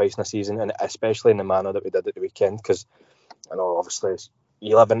to them twice in a season, and especially in the manner that we did at the weekend, because I know obviously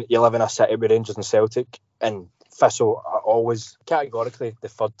you live in a city with Rangers and Celtic, and Thistle are always categorically the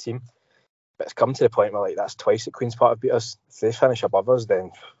third team, but it's come to the point where that's twice that Queen's Park have beat us. If they finish above us,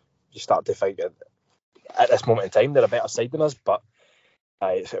 then you start to think at this moment in time they're a better side than us, but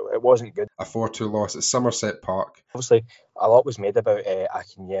it wasn't good. A 4-2 loss at Somerset Park. Obviously, a lot was made about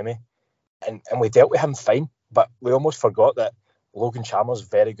Akinyemi, and we dealt with him fine, but we almost forgot that Logan Chalmers,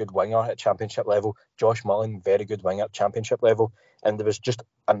 very good winger at championship level, Josh Mullen, very good winger at championship level, and there was just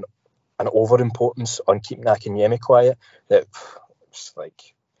an over-importance on keeping Akinyemi quiet that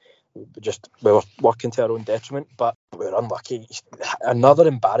we were working to our own detriment, but we were unlucky. Another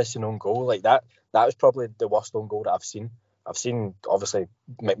embarrassing own goal like that. That was probably the worst own goal that I've seen. I've seen, obviously,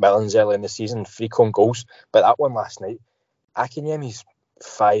 McMillan's early in the season, 3 own goals, but that one last night, Akinyemi's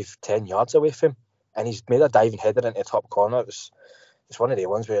 5-10 yards away from him, and he's made a diving header into the top corner. It's one of the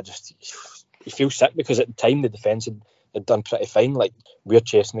ones where you feel sick, because at the time the defence had done pretty fine. We're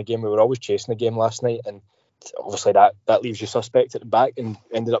chasing the game, we were always chasing the game last night, and obviously that leaves you suspect at the back, and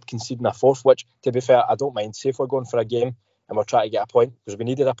ended up conceding a 4th, which, to be fair, I don't mind. Say if we're going for a game and we're trying to get a point, because we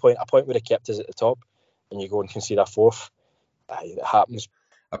needed a point would have kept us at the top, and you go and concede a 4th. It happens.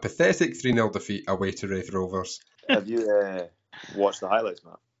 A pathetic 3-0 defeat away to Wraith Rovers. Have you watched the highlights,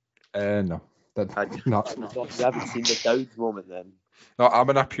 Matt? No. You haven't seen the Dowds moment then? No, I'm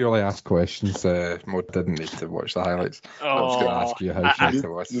going to purely ask questions. Mo didn't need to watch the highlights. I was going to ask you how you need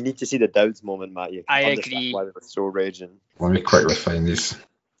to watch. You need to see the Dowds moment, Matt. I agree. Why they were so raging. Let me quickly find these.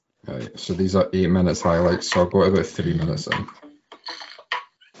 Right, so these are 8 minutes highlights, so I'll go to about 3 minutes in.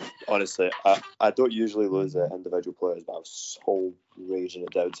 Honestly, I don't usually lose individual players, but I was so raging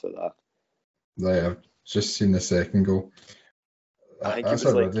at Dowds for that. Right, I've just seen the second goal. I think That's it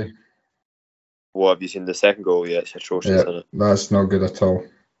was already. What, have you seen the second goal? Yeah, it's atrocious, Yeah, isn't it? that's not good at all.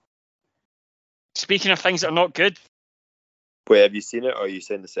 Speaking of things that are not good. Wait, have you seen it, or are you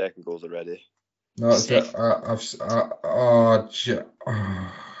saying the second goals already? No, it's At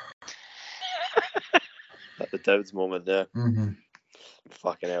the Dowds moment there. Mm-hmm.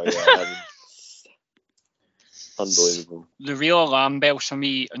 Fucking hell, yeah. Unbelievable. The real alarm bells for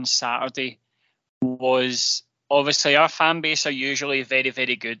me on Saturday was, obviously, our fan base are usually very,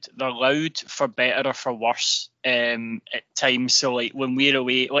 very good. They're loud for better or for worse at times. So, when we're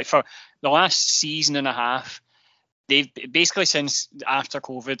away, for the last season and a half, they've basically, since after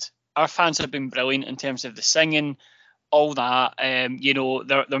COVID, our fans have been brilliant in terms of the singing, all that.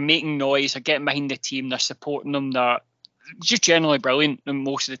 They're making noise, they're getting behind the team, they're supporting them, they're just generally brilliant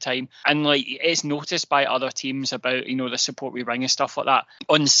most of the time, and it's noticed by other teams about the support we bring and stuff like that.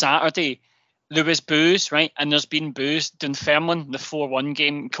 On Saturday there was boos, right, and there's been boos. Dunfermline, the 4-1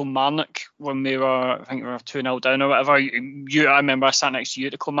 game, Kilmarnock, when we were 2-0 down or whatever. I remember I sat next to you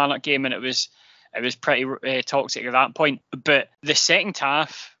at the Kilmarnock game, and it was pretty toxic at that point. But the second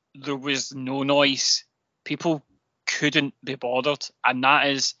half, there was no noise. People couldn't be bothered, and that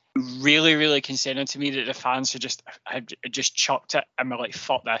is really, really concerning to me, that the fans had just chucked it, and we're like,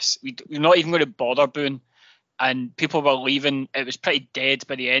 fuck this, we're not even going to bother booing. and people were leaving. It was pretty dead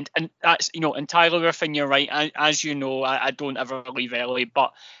by the end, and that's, and Tyler Griffin, you're right. As you know, I don't ever leave early,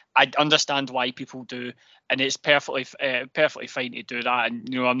 but I understand why people do, and it's perfectly fine to do that.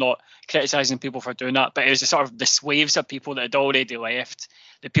 And I'm not criticising people for doing that, but it was sort of the swaths of people that had already left.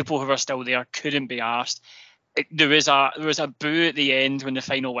 The people who were still there couldn't be arsed. There was a boo at the end when the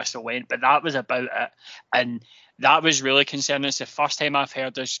final whistle went, but that was about it, and that was really concerning. It's the first time I've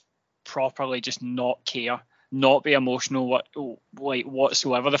heard us properly just not care, not be emotional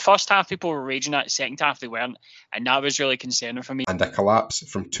whatsoever. The first half people were raging at, the second half they weren't, and that was really concerning for me. And a collapse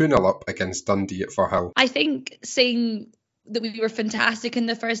from 2-0 up against Dundee at Firhill. I think saying that we were fantastic in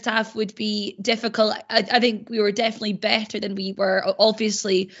the first half would be difficult. I think we were definitely better than we were,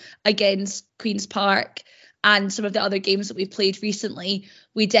 obviously, against Queen's Park and some of the other games that we've played recently.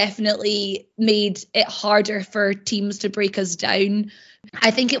 We definitely made it harder for teams to break us down.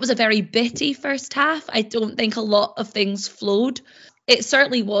 I think it was a very bitty first half. I don't think a lot of things flowed. It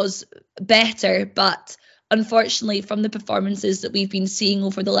certainly was better, but unfortunately from the performances that we've been seeing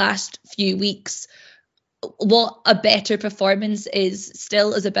over the last few weeks, what a better performance is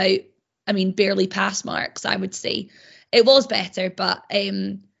about, barely pass marks, I would say. It was better, but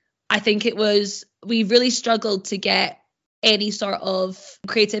I think we really struggled to get any sort of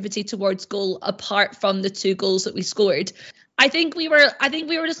creativity towards goal apart from the 2 goals that we scored. I think we were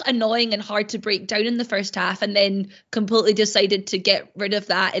just annoying and hard to break down in the first half, and then completely decided to get rid of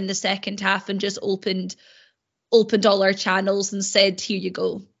that in the second half and just opened all our channels and said, here you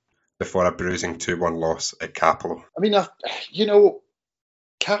go. Before a bruising 2-1 loss at Capello.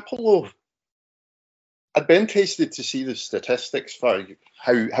 Capello, I'd be interested to see the statistics for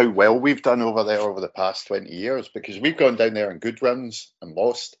how well we've done over there over the past 20 years, because we've gone down there on good runs and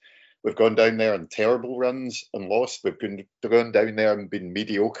lost. We've gone down there on terrible runs and lost. We've gone down there and been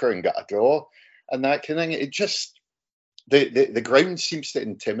mediocre and got a draw and that kind of thing. It just, the ground seems to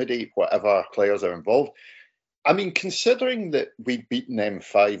intimidate whatever players are involved. Considering that we've beaten them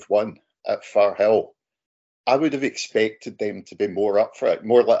 5-1 at Firhill, I would have expected them to be more up for it,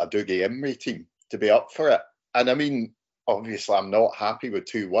 more like a Dougie Emery team to be up for it. And obviously I'm not happy with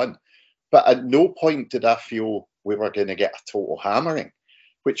 2-1, but at no point did I feel we were going to get a total hammering,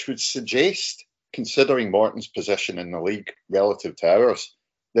 which would suggest, considering Morton's position in the league relative to ours,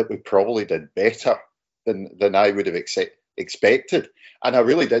 that we probably did better than I would have expected. And I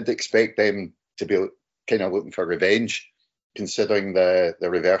really did expect them to be kind of looking for revenge, considering the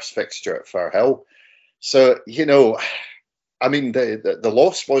reverse fixture at Firhill. So, the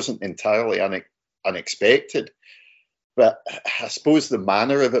loss wasn't entirely unexpected, but I suppose the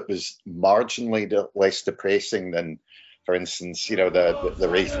manner of it was marginally less depressing than, for instance, the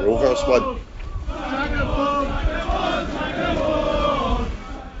Wraith Rovers one.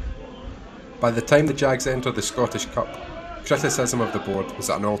 By the time the Jags entered the Scottish Cup, criticism of the board was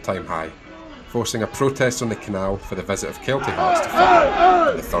at an all-time high, forcing a protest on the canal for the visit of Kelty Hearts to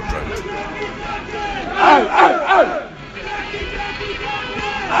Firhill in the third round.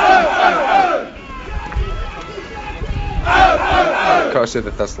 Courtesy of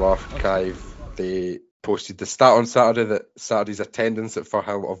the Thistle Archive, they posted the stat on Saturday that Saturday's attendance at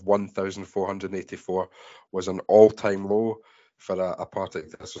Firhill of 1,484 was an all-time low for a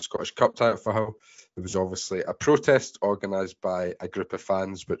Partick Thistle Scottish Cup tie at Firhill. There was obviously a protest organised by a group of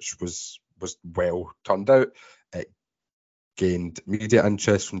fans, which was well turned out. It gained media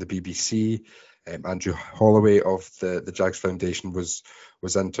interest from the BBC. Andrew Holloway of the Jags Foundation was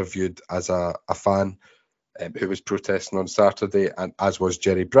interviewed as a fan who was protesting on Saturday, and as was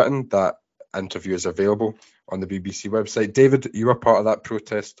Jerry Britton. That interview is available on the BBC website. David, you were part of that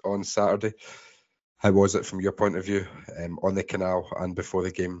protest on Saturday. How was it from your point of view on the canal and before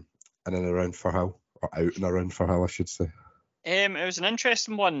the game in and around Firhill, or out and around Firhill, I should say? It was an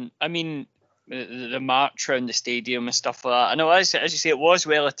interesting one. The march around the stadium and stuff like that. I know, as you say, it was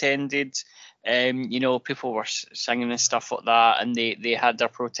well attended. People were singing and stuff like that, and they had their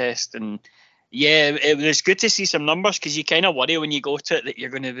protest. And yeah, it was good to see some numbers, because you kind of worry when you go to it that you're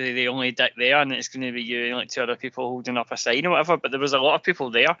going to be the only dick there, and it's going to be you and like 2 other people holding up a sign or whatever. But there was a lot of people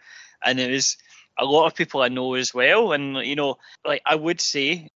there, and it was a lot of people I know as well. And I would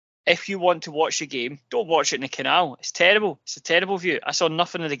say, if you want to watch the game, don't watch it in the canal. It's terrible. It's a terrible view. I saw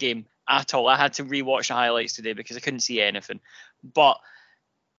nothing of the game at all. I had to rewatch the highlights today because I couldn't see anything. But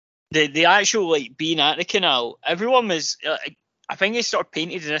the actual being at the canal, everyone was. I think it's sort of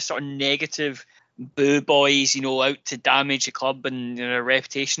painted as this sort of negative boo boys, out to damage the club and their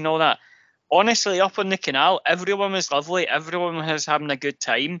reputation and all that. Honestly, up on the canal, everyone was lovely. Everyone was having a good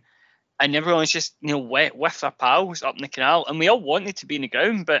time, and everyone was just with their pals up in the canal, and we all wanted to be in the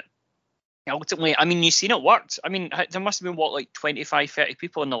ground, but ultimately, I mean, you've seen it worked. I mean, there must have been, what, like 25, 30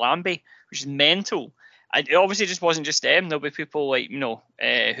 people in the Lambie, which is mental. It obviously just wasn't just them. There'll be people like,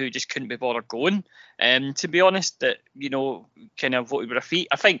 who just couldn't be bothered going. To be honest, that, kind of voted with their feet.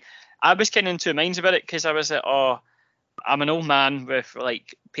 I think I was kind of in two minds about it, because I was like, I'm an old man with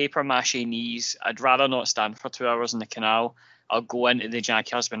like paper mache knees. I'd rather not stand for 2 hours in the canal. I'll go into the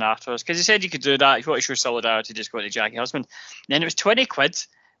Jackie Husband afterwards, because he said you could do that. If you want to show solidarity, just go to the Jackie Husband. And then it was 20 quid.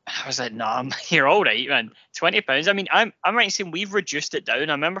 I was like, nah, you're all right, man. £20. I mean, I'm right in saying we've reduced it down.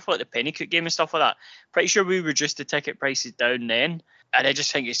 I remember for like the Pennycook game and stuff like that. Pretty sure we reduced the ticket prices down then. And I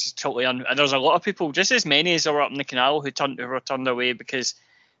just think it's just totally and there's a lot of people, just as many as are up in the canal, who were turned away because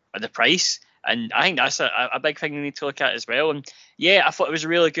of the price. And I think that's a big thing we need to look at as well. And yeah, I thought it was a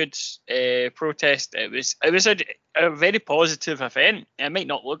really good protest. It was a very positive event. It might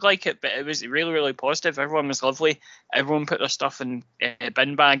not look like it, but it was really, really positive. Everyone was lovely. Everyone put their stuff in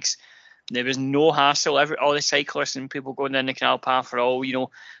bin bags. There was no hassle. All the cyclists and people going down the canal path are all,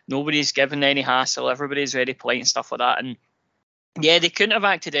 nobody's given any hassle. Everybody's very polite and stuff like that. And yeah, they couldn't have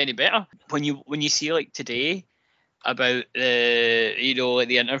acted any better. When you see like today, about like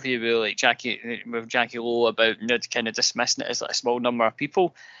the interview with Jackie Lowe about kind of dismissing it as like a small number of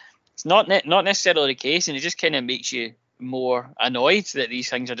people. It's not necessarily the case, and it just kind of makes you more annoyed that these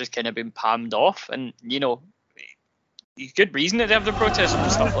things are just kind of being palmed off. And good reason that they have the protests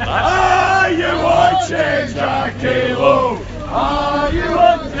and stuff like that. Are you watching Jackie Lowe? Are you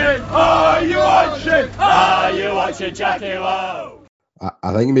watching? Are you watching? Are you watching Jackie Lowe?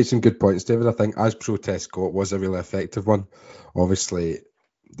 I think you made some good points, David. I think as protests go, it was a really effective one. Obviously,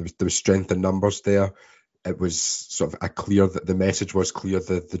 there was strength in numbers there. It was sort of clear that the message was clear,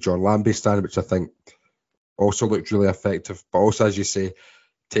 the John Lambie stand, which I think also looked really effective. But also, as you say,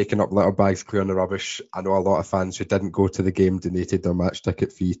 taking up litter bags, clearing the rubbish. I know a lot of fans who didn't go to the game donated their match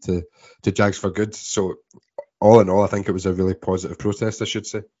ticket fee to Jags for Good. So all in all, I think it was a really positive protest, I should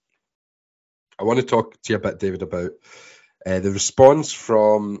say. I want to talk to you a bit, David, about the response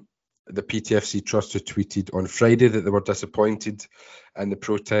from the PTFC Trust, who tweeted on Friday that they were disappointed in the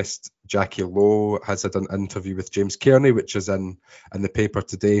protest. Jackie Lowe has had an interview with James Kearney, which is in the paper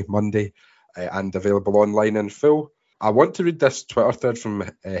today, Monday, and available online in full. I want to read this Twitter thread from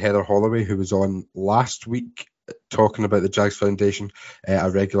Heather Holloway, who was on last week talking about the Jags Foundation, a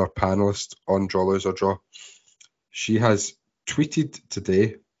regular panellist on Draw, Lose or Draw. She has tweeted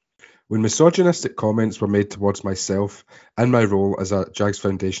today, when misogynistic comments were made towards myself in my role as a Jags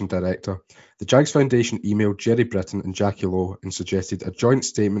Foundation director, the Jags Foundation emailed Jerry Britton and Jackie Lowe and suggested a joint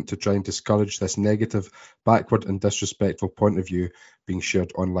statement to try and discourage this negative, backward and disrespectful point of view being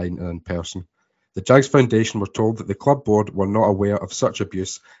shared online and in person. The Jags Foundation were told that the club board were not aware of such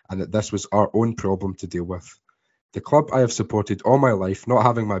abuse and that this was our own problem to deal with. The club I have supported all my life not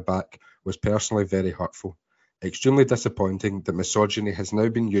having my back was personally very hurtful. Extremely disappointing that misogyny has now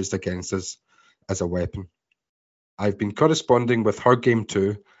been used against us as a weapon. I've been corresponding with Her Game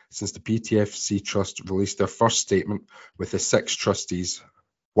 2 since the PTFC Trust released their first statement with the 6 trustees,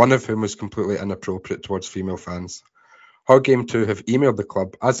 one of whom was completely inappropriate towards female fans. Her Game 2 have emailed the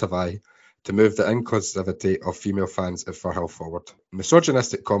club, as have I, to move the inclusivity of female fans at Firhill forward.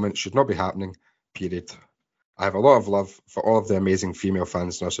 Misogynistic comments should not be happening, period. I have a lot of love for all of the amazing female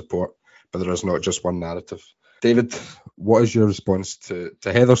fans in our support, but there is not just one narrative. David, what is your response to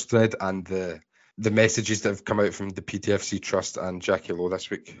Heather's thread and the messages that have come out from the PTFC Trust and Jackie Lowe this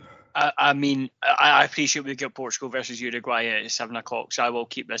week? I mean, I appreciate we've got Portugal versus Uruguay at 7 o'clock, so I will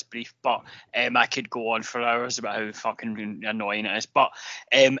keep this brief, but I could go on for hours about how fucking annoying it is. But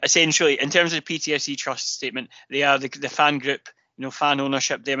essentially, in terms of the PTFC Trust statement, they are the fan group, fan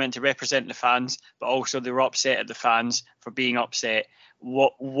ownership. They're meant to represent the fans, but also they were upset at the fans for being upset.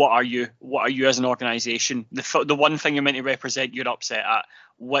 What are you? What are you as an organisation? The one thing you're meant to represent, you're upset at.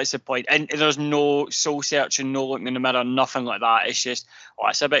 What's the point? And there's no soul searching, no looking in the mirror, nothing like that. It's just,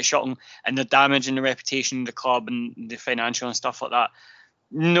 it's a bit shocking. And the damage in the reputation of the club and the financial and stuff like that.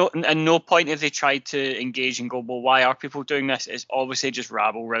 No, and no point if they tried to engage and go, well, why are people doing this? It's obviously just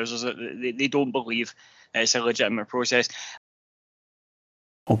rabble rousers. They don't believe it's a legitimate process.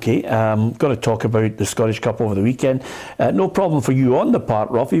 Okay, got to talk about the Scottish Cup over the weekend. No problem for you on the park,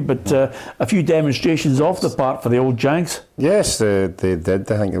 Ruffy, but a few demonstrations off the park for the old Jags. Yes, they did.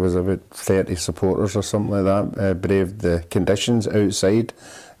 I think it was about 30 supporters or something like that. Braved the conditions outside.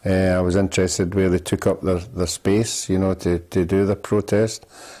 I was interested where they took up their space, to do the protest.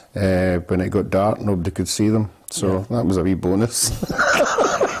 When it got dark, nobody could see them, so that was a wee bonus.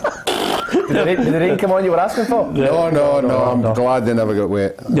 Did the rain come on you were asking for? No. I'm glad they never got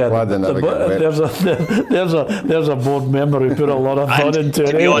wet. Glad they never got wet. There's a board member who put a lot of thought into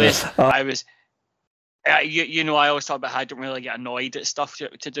it. To be honest, I was. I always talk about how I don't really get annoyed at stuff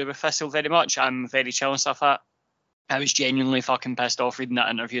to do with Thistle very much. I'm very chill and stuff like that. I was genuinely fucking pissed off reading that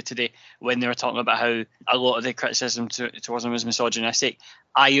interview today when they were talking about how a lot of the criticism towards him was misogynistic.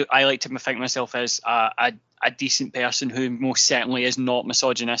 I like to think myself as a decent person who most certainly is not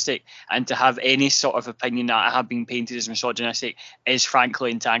misogynistic, and to have any sort of opinion that I have been painted as misogynistic is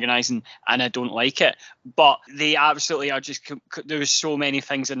frankly antagonising, and I don't like it. But they absolutely are just, there was so many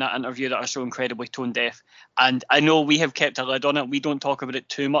things in that interview that are so incredibly tone deaf, and I know we have kept a lid on it. We don't talk about it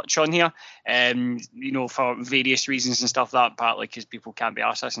too much on here, for various reasons and stuff, that partly because people can't be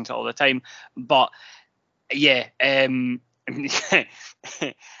arsed listening to it all the time. But yeah,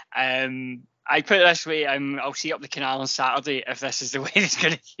 I put it this way, I'll see you up the canal on Saturday if this is the way it's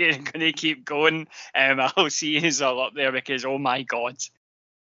going to keep going. I'll see you all up there because, oh my God.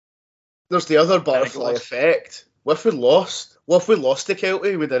 There's the other butterfly effect. What if we lost? What if we lost to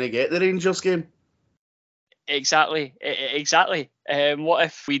Kelty? We didn't get the Rangers game. Exactly. What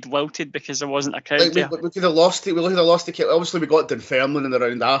if we'd wilted because there wasn't a crowd there? We could have lost it. We could have lost to Kelty. Obviously, we got Dunfermline in the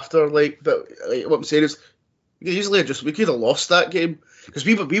round after. But what I'm saying is, we could have lost that game because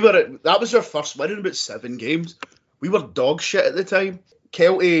we were that was our first win in about 7 games. We were dog shit at the time.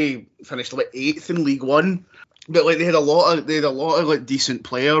 Kelty finished 8th in League One, but they had a lot of decent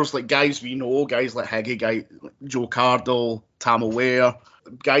players, like guys we know, guys like Higgy, Joe Cardle, Tam O'Ware,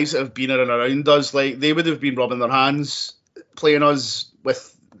 guys that have been in and around us. They would have been rubbing their hands playing us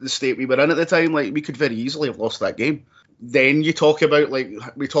with the state we were in at the time. We could very easily have lost that game. Then you talk about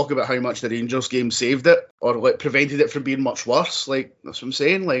how much the Rangers game saved it or prevented it from being much worse. That's what I'm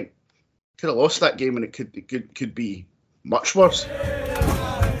saying. Could have lost that game and it could be much worse.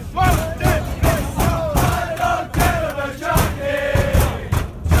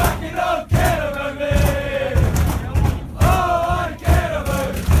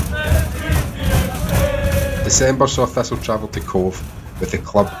 December saw Thistle travel to Cove with the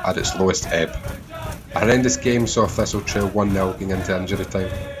club at its lowest ebb. A horrendous game saw Thistle trail 1-0 going into injury time,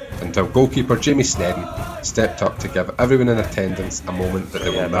 until goalkeeper Jamie Snedden stepped up to give everyone in attendance a moment that they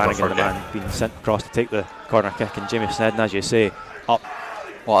will never forget. The man being sent across to take the corner kick, and Jamie Snedden, as you say, up.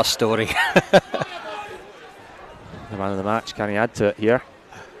 What a story. The man of the match, can he add to it here?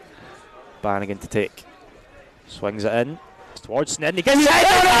 Bannigan to take. Swings it in. It's towards Snedden. He gets his head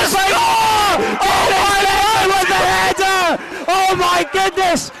on it. Oh my God, with the header! Oh my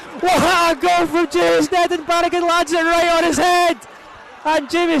goodness! What a goal from Jamie Snedden. Bannigan lands it right on his head. And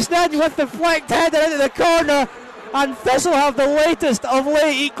Jamie Snedden with the flicked header into the corner. And Thistle have the latest of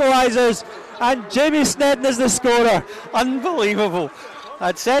late equalisers. And Jamie Snedden is the scorer. Unbelievable.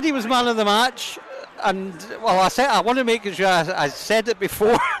 I'd said he was man of the match. And, I want to make sure I said it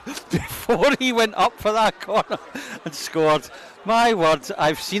before he went up for that corner and scored. My word,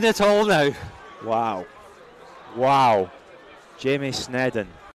 I've seen it all now. Wow. Jamie Snedden.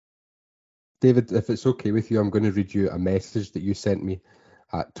 David, if it's okay with you, I'm going to read you a message that you sent me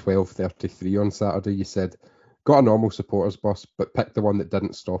at 12:33 on Saturday. You said, got a normal supporters bus, but picked the one that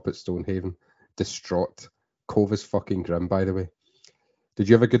didn't stop at Stonehaven. Distraught. Cove is fucking grim, by the way. Did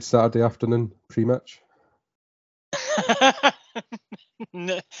you have a good Saturday afternoon pre-match?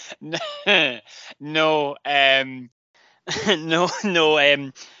 No.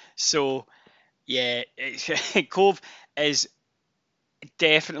 So, yeah, Cove is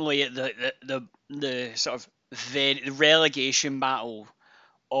definitely at the sort of the relegation battle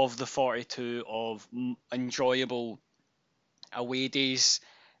of the 42 of enjoyable away days.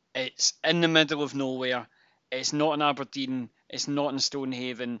 It's in the middle of nowhere. It's not in Aberdeen. It's not in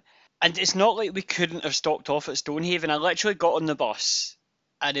Stonehaven. And it's not like we couldn't have stopped off at Stonehaven. I literally got on the bus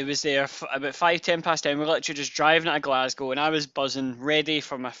and it was there about 5-10 past 10. We were literally just driving out of Glasgow and I was buzzing, ready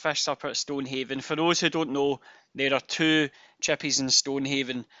for my fish supper at Stonehaven. For those who don't know, there are 2 chippies in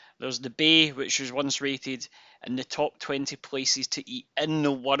Stonehaven. There's the Bay, which was once rated in the top 20 places to eat in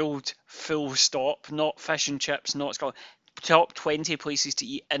the world, full stop. Not fish and chips, not Scotland. Top 20 places to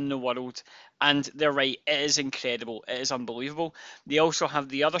eat in the world. And they're right, it is incredible, it is unbelievable. They also have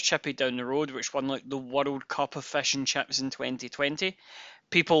the other chippy down the road, which won the World Cup of Fish and Chips in 2020.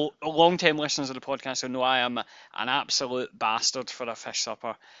 People, long-time listeners of the podcast will know I am an absolute bastard for a fish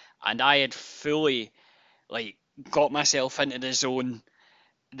supper, and I had fully got myself into the zone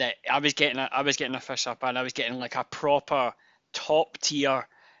that I was getting a fish supper, and I was getting a proper top tier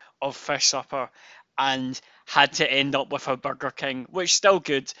of fish supper, and had to end up with a Burger King, which is still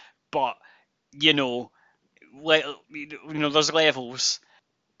good, but there's levels.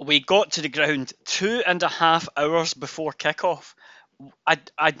 We got to the ground 2.5 hours before kickoff. I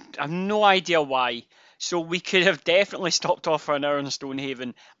have no idea why. So we could have definitely stopped off for an hour in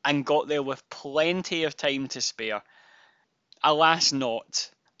Stonehaven and got there with plenty of time to spare. Alas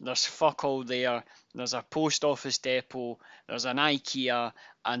not. There's fuck all there. There's a post office depot, there's an IKEA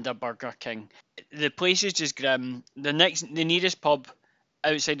and a Burger King. The place is just grim. The nearest pub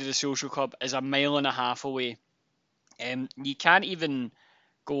outside of the social club is 1.5 miles away. You can't even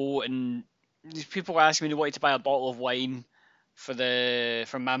go, and people ask me they wanted to buy a bottle of wine from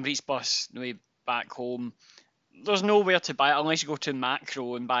Mamreet's bus on the way back home. There's nowhere to buy it unless you go to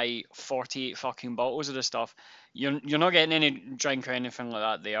Macro and buy 48 fucking bottles of the stuff. You're not getting any drink or anything like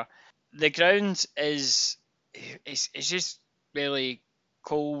that there. The ground is it's just really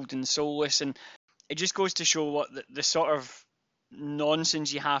cold and soulless, and it just goes to show what the sort of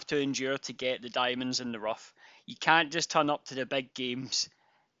nonsense you have to endure to get the diamonds in the rough. You can't just turn up to the big games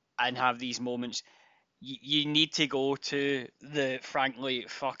and have these moments. You need to go to the frankly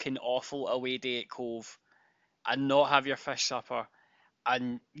fucking awful away day at Cove and not have your fish supper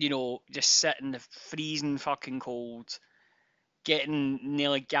and, just sit in the freezing fucking cold, getting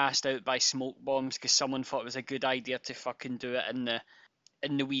nearly gassed out by smoke bombs because someone thought it was a good idea to fucking do it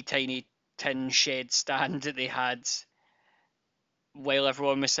in the wee tiny tin shed stand that they had while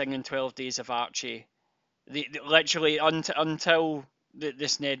everyone was singing 12 Days of Archie. They literally, until the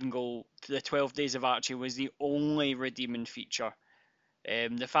Snedden goal, the 12 Days of Archie was the only redeeming feature.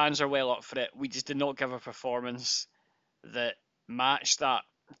 The fans are well up for it. We just did not give a performance that matched that,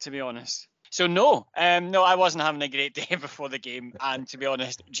 to be honest. So no, I wasn't having a great day before the game, and to be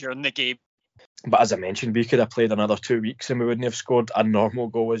honest, during the game. But as I mentioned, we could have played another 2 weeks and we wouldn't have scored a normal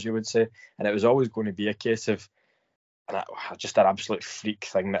goal, as you would say. And it was always going to be a case of just an absolute freak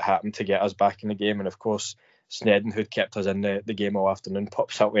thing that happened to get us back in the game. And of course, Snedden, who'd kept us in the game all afternoon,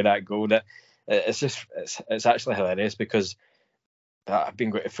 pops up with that goal. That it's actually hilarious, because I've been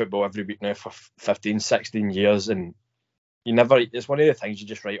going to football every week now for 15, 16 years, and it's one of the things you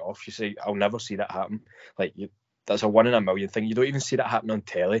just write off. You say, I'll never see that happen. That's a 1 in a million thing. You don't even see that happen on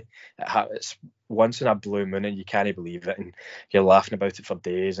telly. It's once in a blue moon, and you can't believe it, and you're laughing about it for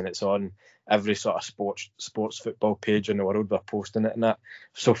days, and it's on every sort of sports football page in the world. They're posting it and that.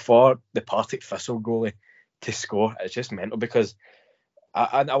 So for the Partick Thistle goalie to score, it's just mental, because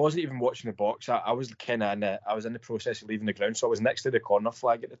I wasn't even watching the box. I was kind of I was in the process of leaving the ground, so I was next to the corner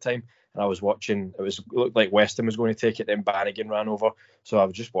flag at the time, and I was watching. It looked like Weston was going to take it, then Bannigan ran over, so I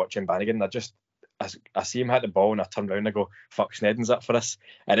was just watching Bannigan. I see him hit the ball, and I turn around and I go, "Fuck, Snedden's up for this,"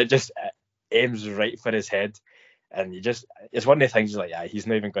 and it aims right for his head, and it's one of the things like, yeah, he's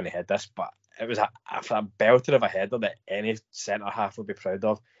not even going to head this, but it was a belter of a header that any centre half would be proud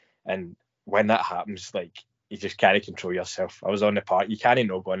of, and when that happens, you just can't control yourself. I was on the park. You can't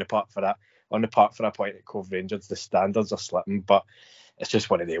go on the park for that. On the park for a point at Cove Rangers, the standards are slipping, but it's just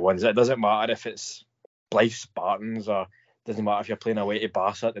one of the ones. It doesn't matter if it's Blythe Spartans, or doesn't matter if you're playing away to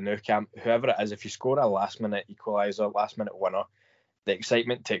Barca at the Nou Camp, whoever it is, if you score a last-minute equaliser, last-minute winner, the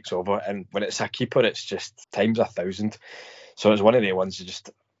excitement takes over, and when it's a keeper, it's just times 1,000. So it's one of the ones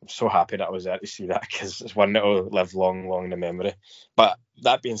I'm so happy that I was there to see that, because it's one that will live long, long in the memory. But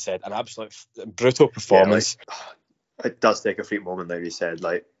that being said, an absolute brutal performance. Yeah, it does take a freak moment, like you said,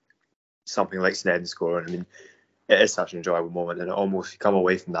 something like Snedden scoring. I mean, it is such an enjoyable moment, and it almost, you come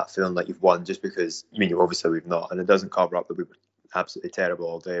away from that feeling like you've won, just because, obviously we've not, and it doesn't cover up that we were absolutely terrible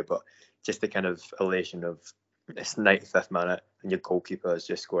all day, but just the kind of elation of it's 95th minute and your goalkeeper has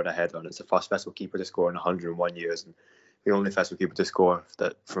just scored a header, and it's the first Thistle keeper to score in 101 years, and the only Thistle keeper to score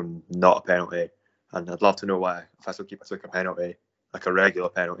that from not a penalty. And I'd love to know why a Thistle keeper took a penalty, like a regular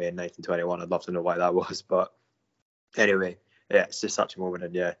penalty in 1921. I'd love to know why that was. But anyway, yeah, it's just such a moment.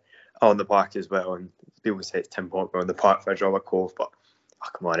 And yeah, on the park as well. And people say it's Tim Walker on the park for a draw at Cove, but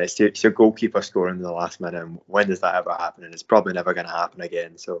come on, it's your goalkeeper scoring in the last minute. And when does that ever happen? And it's probably never going to happen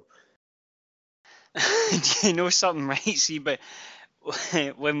again. So, do you know something, right? See, but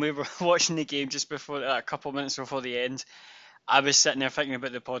when we were watching the game just before, a couple of minutes before the end, I was sitting there thinking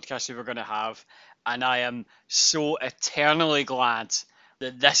about the podcast we were going to have, and I am so eternally glad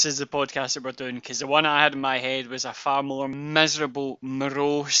that this is the podcast that we're doing, because the one I had in my head was a far more miserable,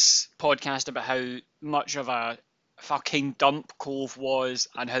 morose podcast about how much of a fucking dump Cove was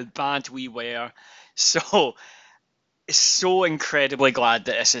and how bad we were. So incredibly glad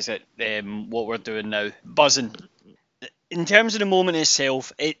that this is it, what we're doing now. Buzzing. In terms of the moment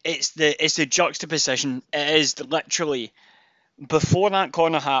itself, it's the juxtaposition. It is literally, before that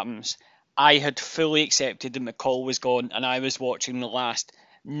corner happens, I had fully accepted that McCall was gone, and I was watching the last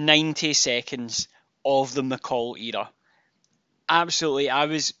 90 seconds of the McCall era. absolutely. I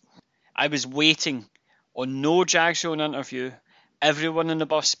was waiting on no Jags Zone interview, everyone on the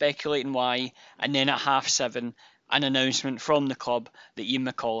bus speculating why, and then at 7:30, an announcement from the club that Ian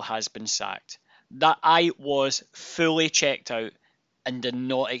McCall has been sacked. That I was fully checked out and did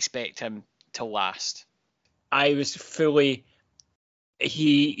not expect him to last. I was fully,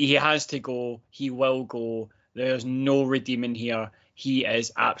 he has to go, he will go, there's no redeeming here, he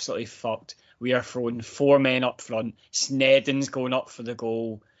is absolutely fucked. We are throwing 4 men up front, Snedden's going up for the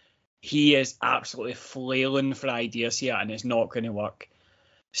goal, he is absolutely flailing for ideas here and it's not going to work.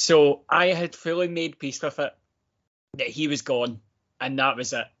 So I had fully made peace with it, that he was gone, and that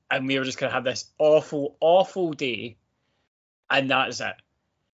was it. And we were just going to have this awful, awful day, and that's it.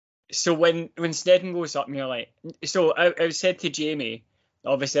 So when Snedden goes up, and you're like, so I said to Jamie,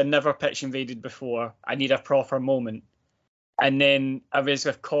 obviously I'd never pitch invaded before, I need a proper moment. And then I was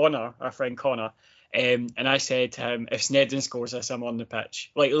with Connor, our friend Connor, and I said to him, if Snedden scores this, I'm on the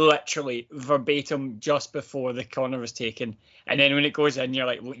pitch. Like literally verbatim just before the corner was taken. And then when it goes in, you're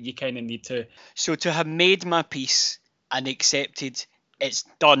like, well, you kind of need to. So to have made my peace and accepted it's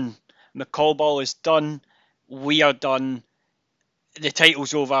done, McCall ball is done, we are done, the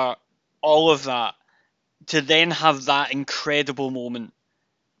title's over, all of that, to then have that incredible moment,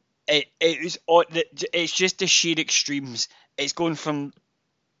 it's just the sheer extremes. It's going from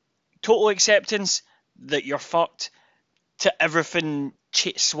total acceptance that you're fucked to everything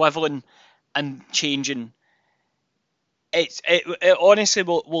swiveling and changing. It honestly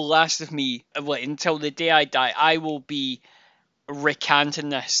will last with me until the day I die. I will be recanting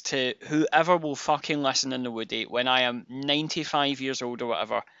this to whoever will fucking listen in the Woody when I am 95 years old or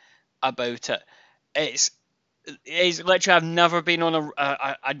whatever about it. It's literally, I've never been on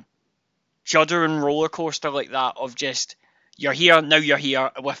a juddering roller coaster like that of just, you're here, now you're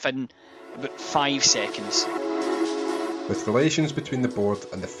here, within about 5 seconds. With relations between the board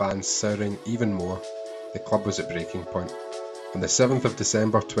and the fans souring even more, the club was at breaking point. On the 7th of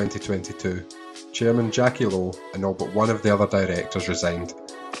December 2022, Chairman Jackie Lowe and all but one of the other directors resigned,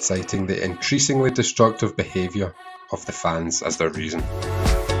 citing the increasingly destructive behaviour of the fans as their reason.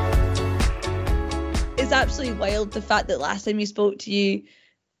 It's absolutely wild, the fact that last time we spoke to you,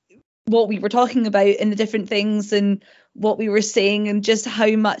 what we were talking about and the different things and what we were saying and just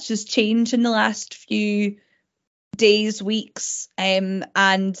how much has changed in the last few days, weeks, and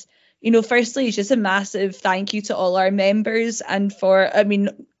firstly, it's just a massive thank you to all our members and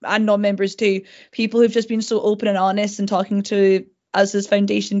non-members too, people who've just been so open and honest and talking to us as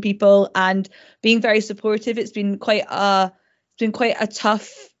foundation people and being very supportive. It's been quite a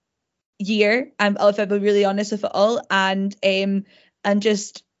tough year, if I'm really honest with it all, and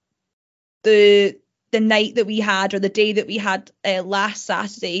just the night that we had, or the day that we had last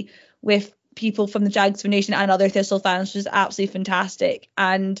Saturday with people from the Jags Foundation and other Thistle fans was absolutely fantastic,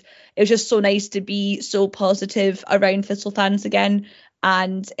 and it was just so nice to be so positive around Thistle fans again,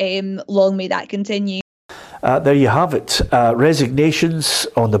 and long may that continue. There you have it. Resignations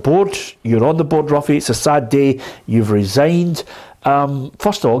on the board. You're on the board, Ruffy. It's a sad day. You've resigned.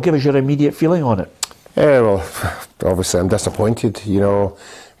 First of all, give us your immediate feeling on it. Yeah, well, obviously I'm disappointed.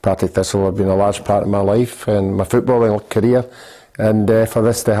 Partick Thistle have been a large part of my life and my footballing career, and for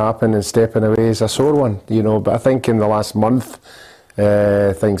this to happen and stepping away is a sore one, but I think in the last month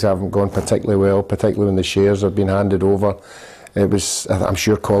things haven't gone particularly well, particularly when the shares have been handed over. I'm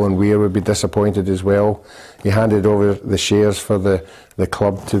sure Colin Weir would be disappointed as well. He handed over the shares for the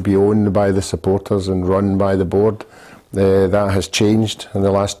club to be owned by the supporters and run by the board. That has changed in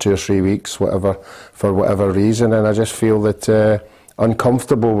the last 2 or 3 weeks, for whatever reason, and I just feel that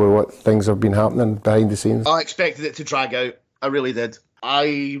uncomfortable with what things have been happening behind the scenes. I expected it to drag out. I really did.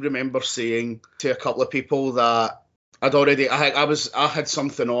 I remember saying to a couple of people that I had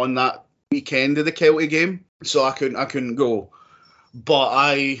something on that weekend of the Kelty game, so I couldn't go. But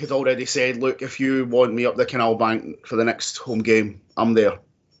I had already said, look, if you want me up the canal bank for the next home game, I'm there.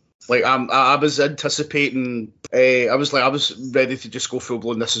 Like I was anticipating. I was ready to just go full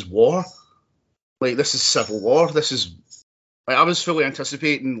blown. This is war. Like, this is civil war. This is. Like, I was fully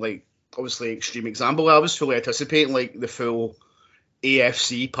anticipating, like, obviously extreme example. I was fully anticipating like the full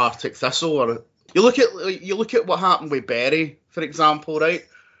AFC Partick Thistle. Or you look at what happened with Bury, for example, right?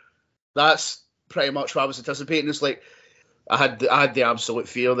 That's pretty much what I was anticipating. It's like I had the absolute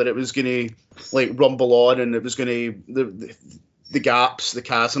fear that it was going to like rumble on, and it was going to the gaps, the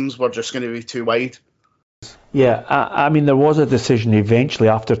chasms were just going to be too wide. Yeah, I mean, there was a decision eventually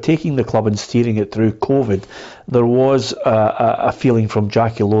after taking the club and steering it through COVID. There was a feeling from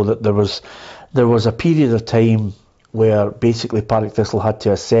Jackie Lowe that there was a period of time where basically Partick Thistle had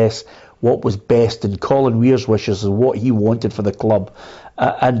to assess what was best in Colin Weir's wishes and what he wanted for the club,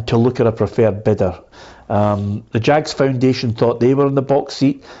 and to look at a preferred bidder. The Jags Foundation thought they were in the box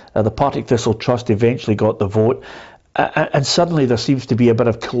seat. The Partick Thistle Trust eventually got the vote. And suddenly there seems to be a bit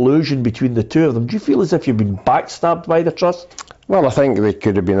of collusion between the two of them. Do you feel as if you've been backstabbed by the Trust? Well, I think they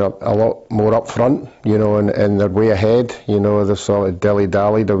could have been a lot more upfront, and they're way ahead. They've sort of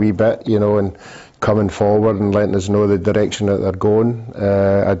dilly-dallied a wee bit, and coming forward and letting us know the direction that they're going.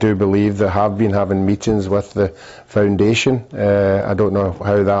 I do believe they have been having meetings with the foundation. I don't know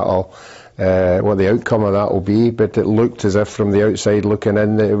how that'll, what the outcome of that will be, but it looked as if from the outside looking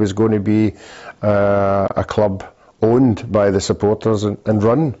in that it was going to be a club owned by the supporters and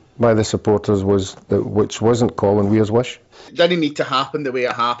run by the supporters, which wasn't Colin Weir's wish. It didn't need to happen the way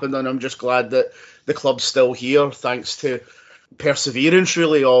it happened, and I'm just glad that the club's still here, thanks to perseverance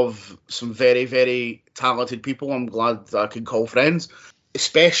really of some very, very talented people. I'm glad that I could call friends,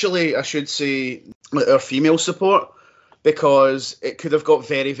 especially I should say our female support, because it could have got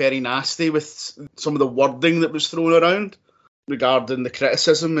very, very nasty with some of the wording that was thrown around regarding the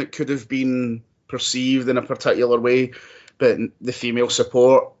criticism. It could have been perceived in a particular way, but the female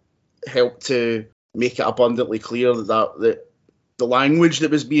support helped to make it abundantly clear that the language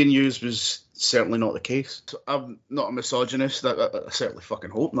that was being used was certainly not the case. So I'm not a misogynist. I certainly fucking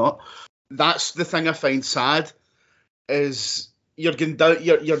hope not. That's the thing I find sad, is you're going down,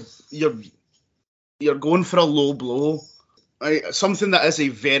 you're going for a low blow. Something that is a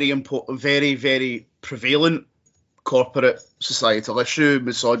very important, very, very prevalent corporate societal issue,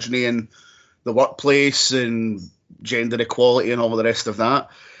 misogyny in the workplace and gender equality and all the rest of that.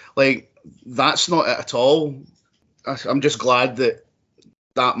 That's not it at all. I'm just glad that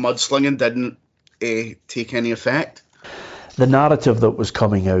mudslinging didn't take any effect. The narrative that was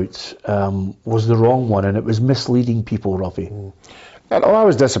coming out was the wrong one, and it was misleading people, Ruffy. I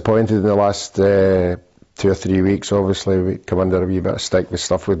was disappointed in the last 2 or 3 weeks. Obviously, we come under a wee bit of stick with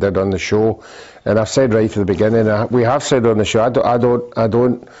stuff we did on the show, and I've said right from the beginning, we have said on the show, I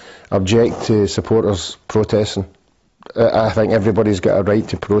don't object to supporters protesting. I think everybody's got a right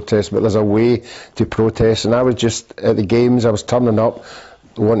to protest, but there's a way to protest. And I was just at the games, I was turning up,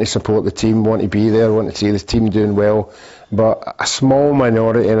 want to support the team, want to be there, want to see the team doing well. But a small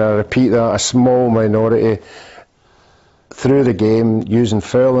minority, and I repeat that, a small minority through the game using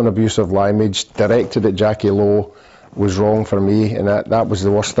foul and abusive language directed at Jackie Lowe was wrong for me, and that was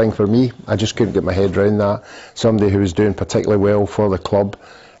the worst thing for me. I just couldn't get my head around that. Somebody who was doing particularly well for the club,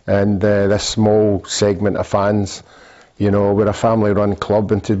 and this small segment of fans, we're a family-run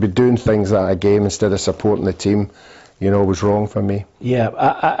club, and to be doing things at a game instead of supporting the team, was wrong for me. Yeah,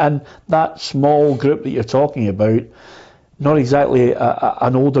 and that small group that you're talking about, not exactly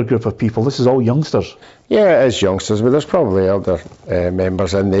an older group of people. This is all youngsters. Yeah, it is youngsters, but there's probably elder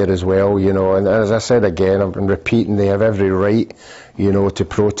members in there as well, and as I said again, I'm repeating, they have every right, to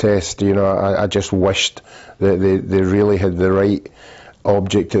protest. I just wished that they really had the right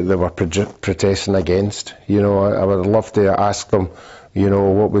object that they were protesting against. I would love to ask them,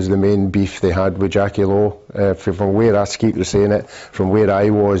 what was the main beef they had with Jackie Lowe. From where I keep saying it, from where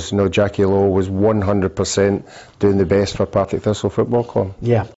I was, Jackie Lowe was 100% doing the best for Partick Thistle Football Club.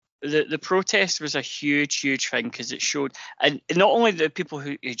 Yeah. The protest was a huge thing, because it showed, and not only the people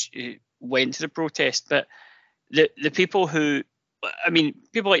who went to the protest, but the people who,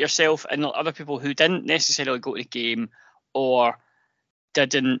 people like yourself and other people who didn't necessarily go to the game, or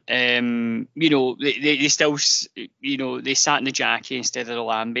didn't, they still, they sat in the Jackie instead of the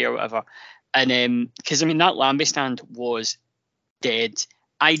Lambie or whatever. And because that Lambie stand was dead.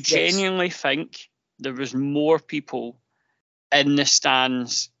 I genuinely think there was more people in the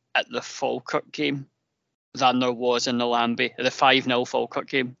stands at the Falkirk game than there was in the Lambie, the 5-0 Falkirk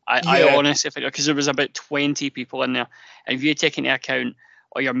game. I honestly think, because there was about 20 people in there. And if you take into account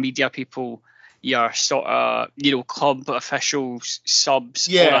all your media people, your sort of, club officials, subs,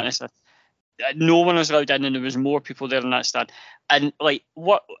 all that kind of stuff, no one was allowed in, and there was more people there in that stand. And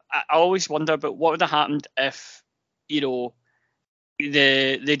what I always wonder about, what would have happened if, the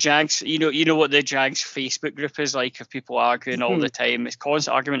Jags, what the Jags Facebook group is like, of people arguing all the time. It's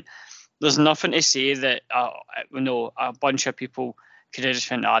constant argument. There's nothing to say that a bunch of people could have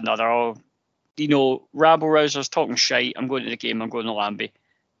just went, no, they're all, rabble rousers talking shite. I'm going to the game. I'm going to Lambie.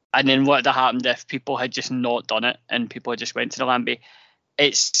 And then what would have happened if people had just not done it and people had just went to the Lambie?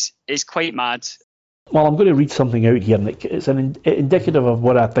 It's quite mad. Well, I'm going to read something out here, Nick. It's indicative of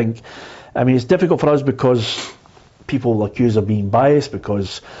what I think. It's difficult for us because people will accuse of being biased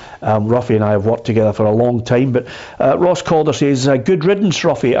because Ruffy and I have worked together for a long time. But Ross Calder says, good riddance,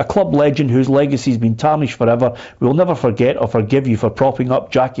 Ruffy, a club legend whose legacy has been tarnished forever. We'll never forget or forgive you for propping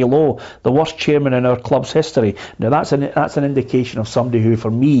up Jackie Lowe, the worst chairman in our club's history. Now that's an indication of somebody who,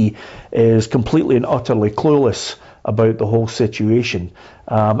 for me, is completely and utterly clueless about the whole situation,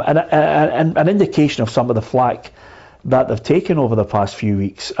 and an indication of some of the flack that they've taken over the past few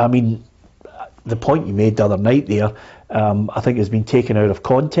weeks. I mean, the point you made the other night there, I think has been taken out of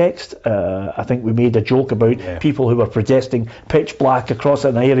context. I think we made a joke about people who were protesting pitch black across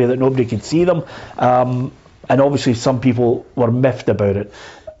an area that nobody could see them, and obviously some people were miffed about it.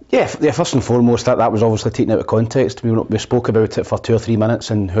 Yeah, first and foremost, that was obviously taken out of context. We spoke about it for 2 or 3 minutes,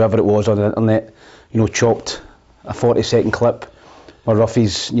 and whoever it was on the internet, chopped a 40-second clip where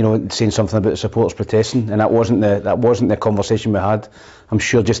Ruffy's, saying something about the supporters protesting, and that wasn't the conversation we had. I'm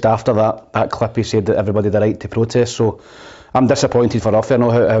sure just after that clip he said that everybody had the right to protest. So I'm disappointed for Ruffy. I know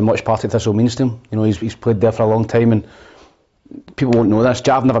how much Partick Thistle means to him. He's played there for a long time, and people won't know this.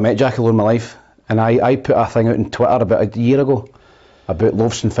 I've never met Jackie Lowe in my life, and I put a thing out on Twitter about a year ago about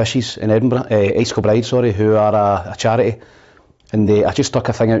Loaves and Fishes in Edinburgh, Ice Bride, who are a charity, and I just stuck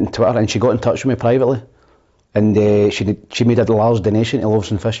a thing out on Twitter, and she got in touch with me privately. And she made a large donation to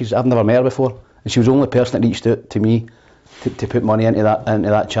Loaves and Fishes. I've never met her before, and she was the only person that reached out to me to put money into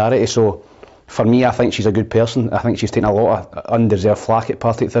that charity. So for me, I think she's a good person. I think she's taken a lot of undeserved flack at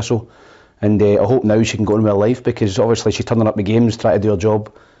Partick Thistle, and I hope now she can go on with her life, because obviously she's turning up the games, trying to do her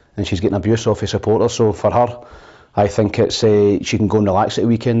job, and she's getting abuse off her supporters. So for her, I think it's she can go and relax at the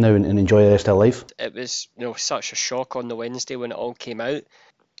weekend now and enjoy the rest of her life. It was such a shock on the Wednesday when it all came out.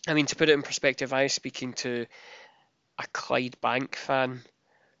 I mean, to put it in perspective, I was speaking to a Clydebank fan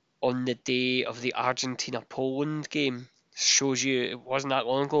on the day of the Argentina-Poland game. Shows you it wasn't that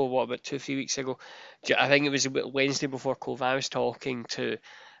long ago, about 2 or 3 weeks ago. I think it was Wednesday before COVID. I was talking to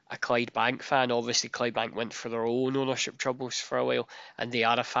a Clydebank fan. Obviously, Clydebank went for their own ownership troubles for a while, and they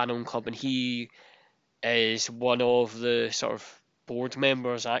are a fan-owned club, and he is one of the sort of board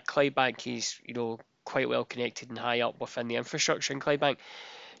members at Clydebank. He's, quite well connected and high up within the infrastructure in Clydebank.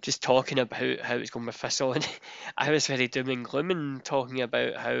 Just talking about how it's going with Thistle, and I was very doom and gloom and talking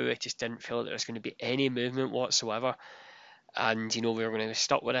about how I just didn't feel that there was going to be any movement whatsoever, and we were going to be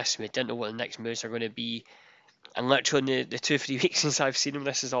stuck with this, and we didn't know what the next moves are going to be. And literally in the 2 or 3 weeks since I've seen him,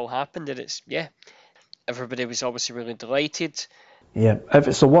 this has all happened, and everybody was obviously really delighted. Yeah, if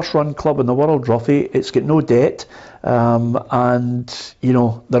it's the worst run club in the world, Ruffy, it's got no debt, and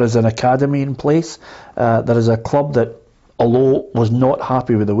there is an academy in place. There is a club that, although was not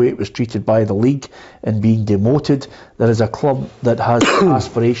happy with the way it was treated by the league and being demoted, there is a club that has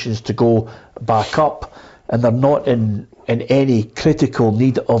aspirations to go back up, and they're not in any critical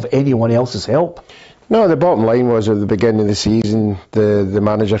need of anyone else's help. No, the bottom line was at the beginning of the season, the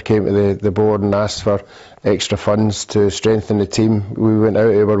manager came to the board and asked for extra funds to strengthen the team. We went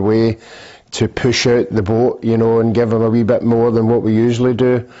out of our way to push out the boat, and give them a wee bit more than what we usually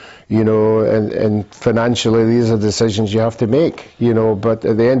do. And financially, these are decisions you have to make, but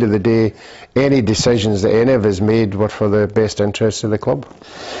at the end of the day, any decisions that any of us made were for the best interests of the club.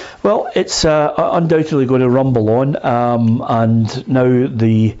 Well, it's undoubtedly going to rumble on, and now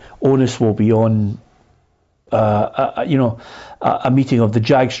the onus will be on a meeting of the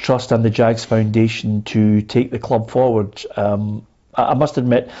Jags Trust and the Jags Foundation to take the club forward. I must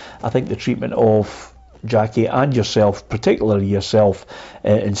admit, I think the treatment of Jackie and yourself, particularly yourself,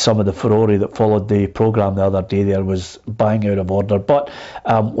 in some of the furore that followed the programme the other day there was bang out of order. But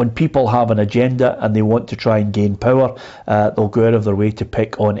when people have an agenda and they want to try and gain power, they'll go out of their way to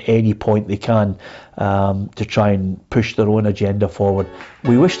pick on any point they can to try and push their own agenda forward.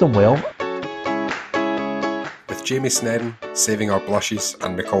 We wish them well. With Jamie Snedden saving our blushes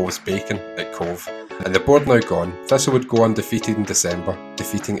and McCall's bacon at Cove, and the board now gone, Thistle would go undefeated in December,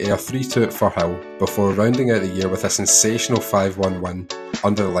 defeating Ayr 3-2 at Firhill, before rounding out the year with a sensational 5-1 win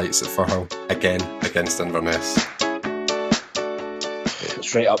under the lights at Firhill, again against Inverness.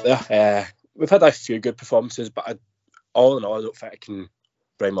 It's right up there. We've had a few good performances, but all in all, I don't think I can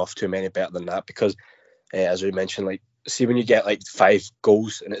rhyme off too many better than that, because as we mentioned, see when you get 5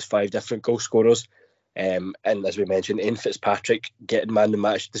 goals and it's 5 different goal scorers, and as we mentioned, Ian Fitzpatrick getting man of the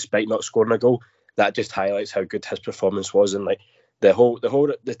match despite not scoring a goal, that just highlights how good his performance was. And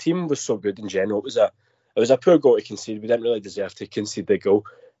the team was so good in general. It was a poor goal to concede. We didn't really deserve to concede the goal,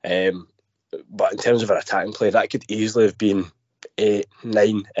 but in terms of our attacking play, that could easily have been 8,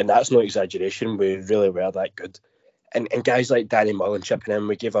 9, and that's no exaggeration. We really were that good. And guys like Danny Mullen chipping in,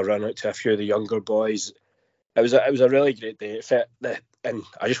 we gave a run out to a few of the younger boys. It was a really great day. And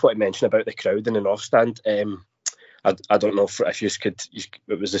I just want to mention about the crowd in the North Stand. I don't know if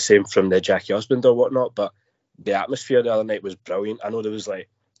it was the same from the Jackie Husband or whatnot, but the atmosphere the other night was brilliant. I know there was like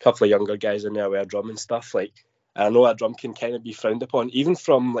a couple of younger guys in there with a drum and stuff. Like, and I know a drum can kind of be frowned upon, even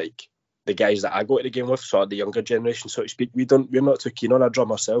from like the guys that I go to the game with, sort of the younger generation, so to speak. We're not too keen on a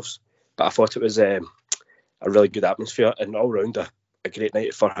drum ourselves, but I thought it was a really good atmosphere and all round a great night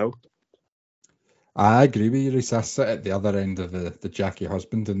at Firhill. I agree with you, Rhys. I sit at the other end of the Jackie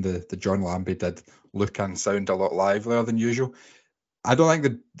Husband, and the John Lambie did look and sound a lot livelier than usual. I think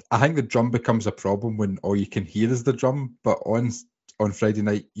the drum becomes a problem when all you can hear is the drum, but on Friday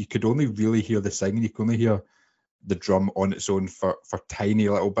night you could only really hear the singing. You could only hear the drum on its own for tiny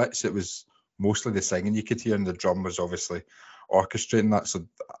little bits. It was mostly the singing you could hear, and the drum was obviously orchestrating that. So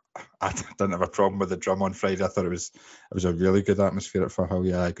I didn't have a problem with the drum on Friday. I thought it was a really good atmosphere at Firhill.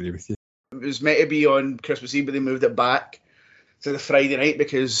 Yeah, I agree with you. It was meant to be on Christmas Eve, but they moved it back to the Friday night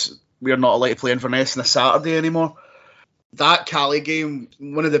because we're not allowed to play Inverness on a Saturday anymore. That Cali game,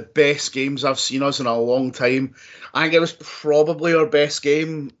 one of the best games I've seen us in a long time. I think it was probably our best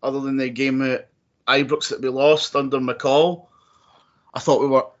game, other than the game at Ibrox that we lost under McCall. I thought we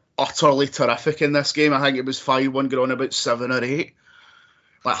were utterly terrific in this game. I think it was 5-1 going on about 7 or 8.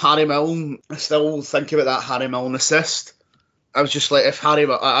 Like Harry Milne, I still think about that Harry Milne assist. I was just like,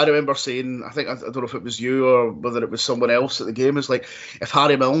 I remember saying, I don't know if it was you or whether it was someone else at the game, it's like, if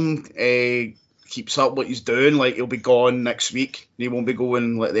Harry Milne keeps up what he's doing, like, he'll be gone next week. He won't be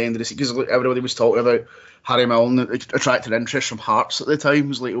going like, at the end of the season, because everybody was talking about Harry Milne attracting interest from Hearts at the time. It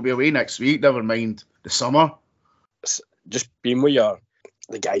was like, he'll be away next week, never mind the summer. Just being with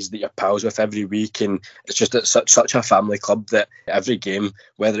the guys that you're pals with every week, and it's just such a family club that every game,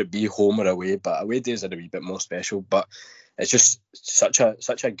 whether it be home or away, but away days are a wee bit more special, but it's just such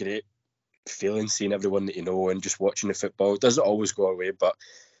a great feeling seeing everyone that you know and just watching the football. It doesn't always go away, but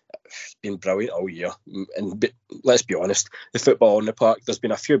it's been brilliant all year. And let's be honest, the football on the park, there's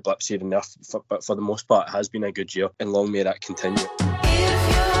been a few blips here and there, but for the most part it has been a good year, and long may that continue.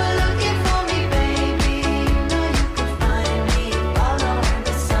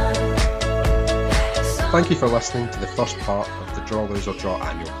 Thank you for listening to the first part of the Draw, Lose or Draw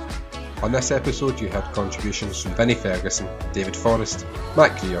Annual. On this episode you heard contributions from Vinny Ferguson, David Forrest,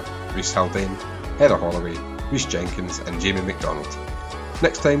 Matt Greer, Reiss Haldane, Heather Holloway, Rhys Jenkins and Jamie McDonald.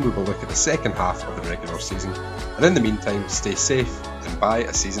 Next time we will look at the second half of the regular season, and in the meantime stay safe and buy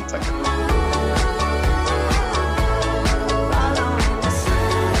a season ticket.